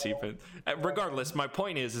personal achievement. Regardless, my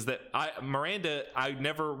point is that Miranda, I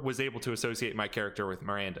never was able to associate my character with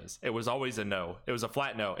Miranda's. It was always a no. It was a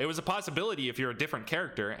flat no. It was a possibility if you're a different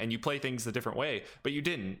character and you play things a different way, but you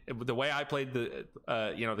didn't. The way I played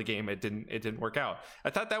the game, it didn't work out. I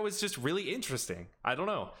thought that was just really interesting. I don't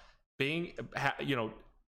know,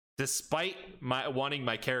 despite my wanting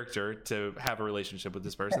my character to have a relationship with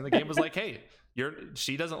this person, the game was like, hey,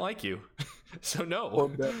 she doesn't like you, so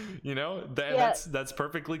no. That's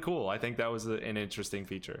perfectly cool. I think that was an interesting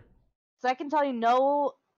feature. So I can tell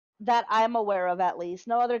you, that I'm aware of, at least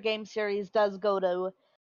no other game series does go to,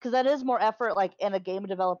 because that is more effort, like in a game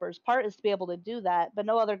developer's part, is to be able to do that, but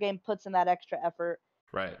no other game puts in that extra effort,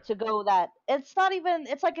 right, to go that. It's not even,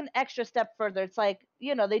 it's like an extra step further. It's like,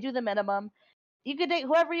 they do the minimum. You can date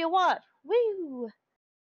whoever you want. Woo!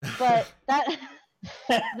 But that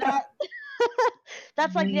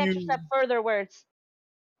that's like the extra step further, where it's,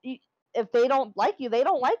 if they don't like you, they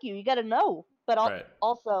don't like you. You got to know. But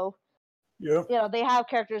also, they have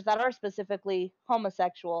characters that are specifically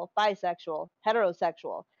homosexual, bisexual,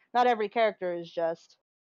 heterosexual. Not every character is just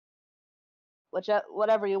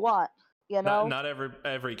whatever you want. Not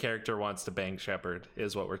every character wants to bang Shepard,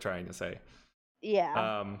 is what we're trying to say.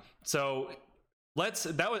 Yeah. So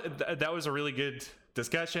that was a really good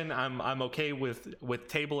discussion. I'm okay with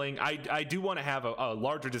tabling. I do want to have a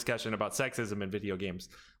larger discussion about sexism in video games,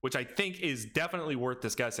 which I think is definitely worth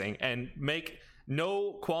discussing, and make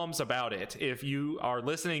no qualms about it. If you are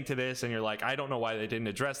listening to this and you're like, I don't know why they didn't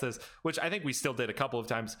address this, which I think we still did a couple of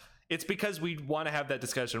times, it's because we want to have that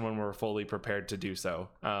discussion when we're fully prepared to do so.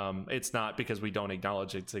 It's not because we don't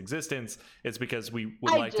acknowledge its existence. It's because we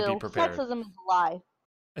would like to be prepared. Sexism is a lie.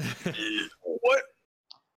 What?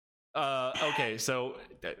 Okay, so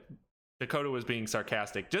Dakota was being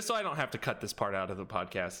sarcastic, just so I don't have to cut this part out of the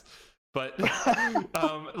podcast. But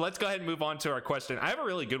let's go ahead and move on to our question. I have a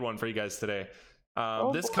really good one for you guys today.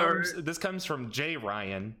 This comes from Jay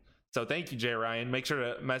Ryan. So thank you, Jay Ryan. Make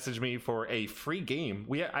sure to message me for a free game.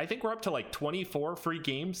 I think we're up to like 24 free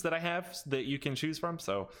games that I have that you can choose from.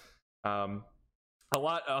 So a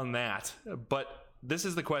lot on that. But this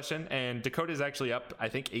is the question, and Dakota is actually up, I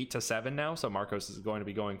think, 8-7 now. So Marcos is going to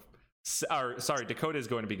be going. Dakota is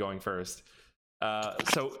going to be going first.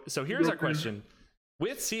 So here's our question.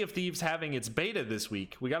 With Sea of Thieves having its beta this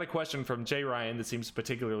week, we got a question from Jay Ryan that seems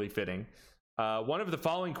particularly fitting. One of the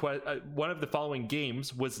following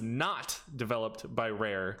games was not developed by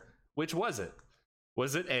Rare. Which was it?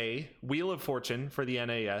 Was it A, Wheel of Fortune for the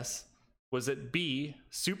NES? Was it B,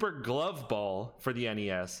 Super Glove Ball for the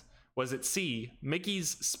NES? Was it C,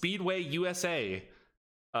 Mickey's Speedway USA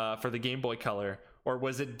for the Game Boy Color? Or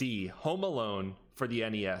was it D, Home Alone for the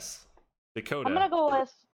NES? Dakota. I'm gonna go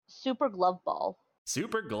with Super Glove Ball.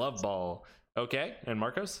 Super Glove Ball. Okay, and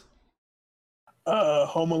Marcos?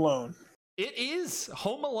 Home Alone. It is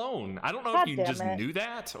Home Alone. I don't know God if you damn just it. knew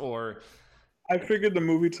that or... I figured the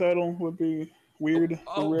movie title would be weird.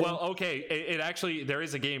 Well, okay. It actually, there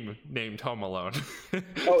is a game named Home Alone.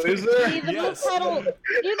 Oh, is there? See, the Yes. movie title,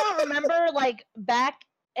 do you not remember, like, back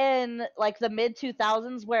in, like, the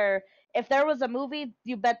mid-2000s where if there was a movie,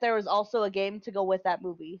 you bet there was also a game to go with that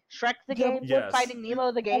movie? Shrek the game? Yes. Finding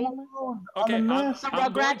Nemo the game? Okay, I'm going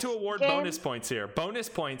Rugrats to award game? bonus points here. Bonus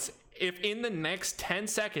points if in the next 10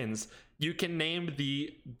 seconds you can name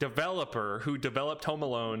the developer who developed Home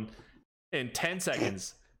Alone in 10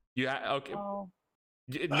 seconds. Okay. Oh.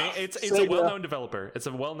 It's a Sega. well-known developer. It's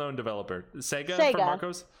a well-known developer. Sega. Sega. For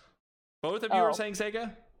Marcos? Both of you are Oh. saying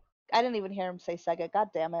Sega? I didn't even hear him say Sega. God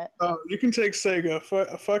damn it. Oh, you can take Sega.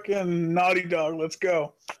 Fucking Naughty Dog. Let's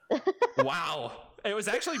go. Wow. It was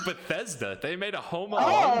actually Bethesda. They made a Home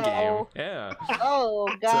Alone game. Yeah. Oh,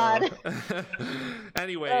 God. So,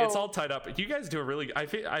 anyway, it's all tied up. You guys do a really... I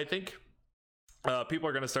think people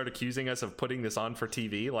are going to start accusing us of putting this on for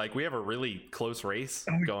TV. Like, we have a really close race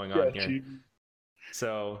going on here.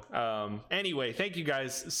 So, anyway, thank you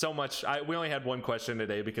guys so much. We only had one question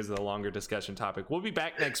today because of the longer discussion topic. We'll be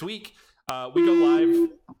back next week. We go live.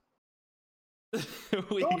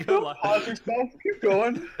 Don't pause yourself. Keep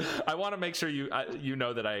going. I want to make sure you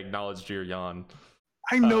know that I acknowledged your yawn.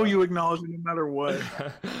 I know you acknowledge it no matter what.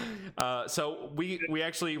 So we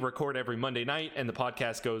actually record every Monday night, and the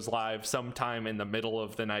podcast goes live sometime in the middle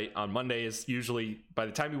of the night on Mondays. Usually by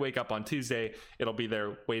the time you wake up on Tuesday, it'll be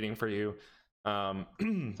there waiting for you.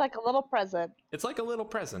 It's like a little present. It's like a little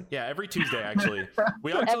present. Yeah, every Tuesday actually.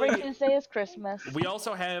 Every Tuesday is Christmas. We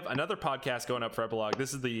also have another podcast going up for Epilogue.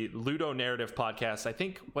 This is the Ludo Narrative podcast. I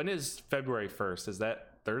think, when is February 1st? Is that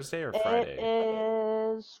Thursday or Friday?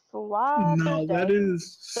 It is what? No, Thursday. that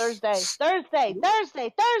is Thursday.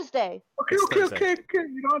 Okay.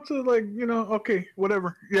 You don't have to okay,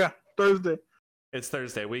 whatever. Yeah, Thursday. It's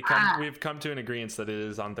Thursday. We've come to an agreement that it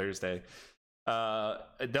is on Thursday.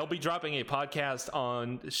 They'll be dropping a podcast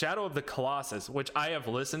on Shadow of the Colossus, which I have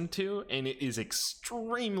listened to, and it is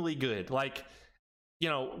extremely good. Like,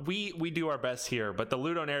 we do our best here, but the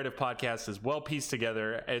Ludo Narrative podcast is well pieced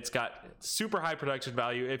together. It's got super high production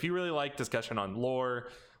value. If you really like discussion on lore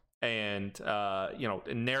and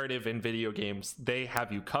narrative in video games, they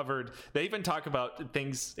have you covered. They even talk about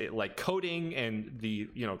things like coding and the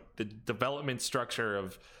development structure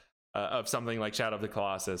of something like Shadow of the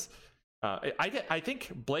Colossus. I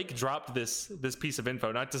think Blake dropped this piece of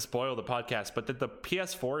info, not to spoil the podcast, but that the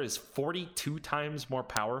PS4 is 42 times more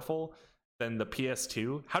powerful than the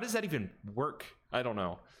PS2. How does that even work? I don't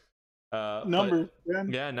know. Numbers.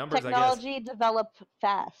 Yeah, numbers. Technology I guess. developed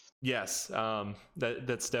fast. Yes,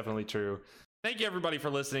 that's definitely true. Thank you everybody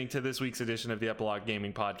for listening to this week's edition of the Epilogue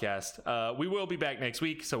Gaming Podcast. We will be back next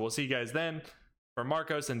week, so we'll see you guys then. For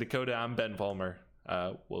Marcos and Dakota, I'm Ben Vollmer.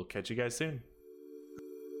 We'll catch you guys soon.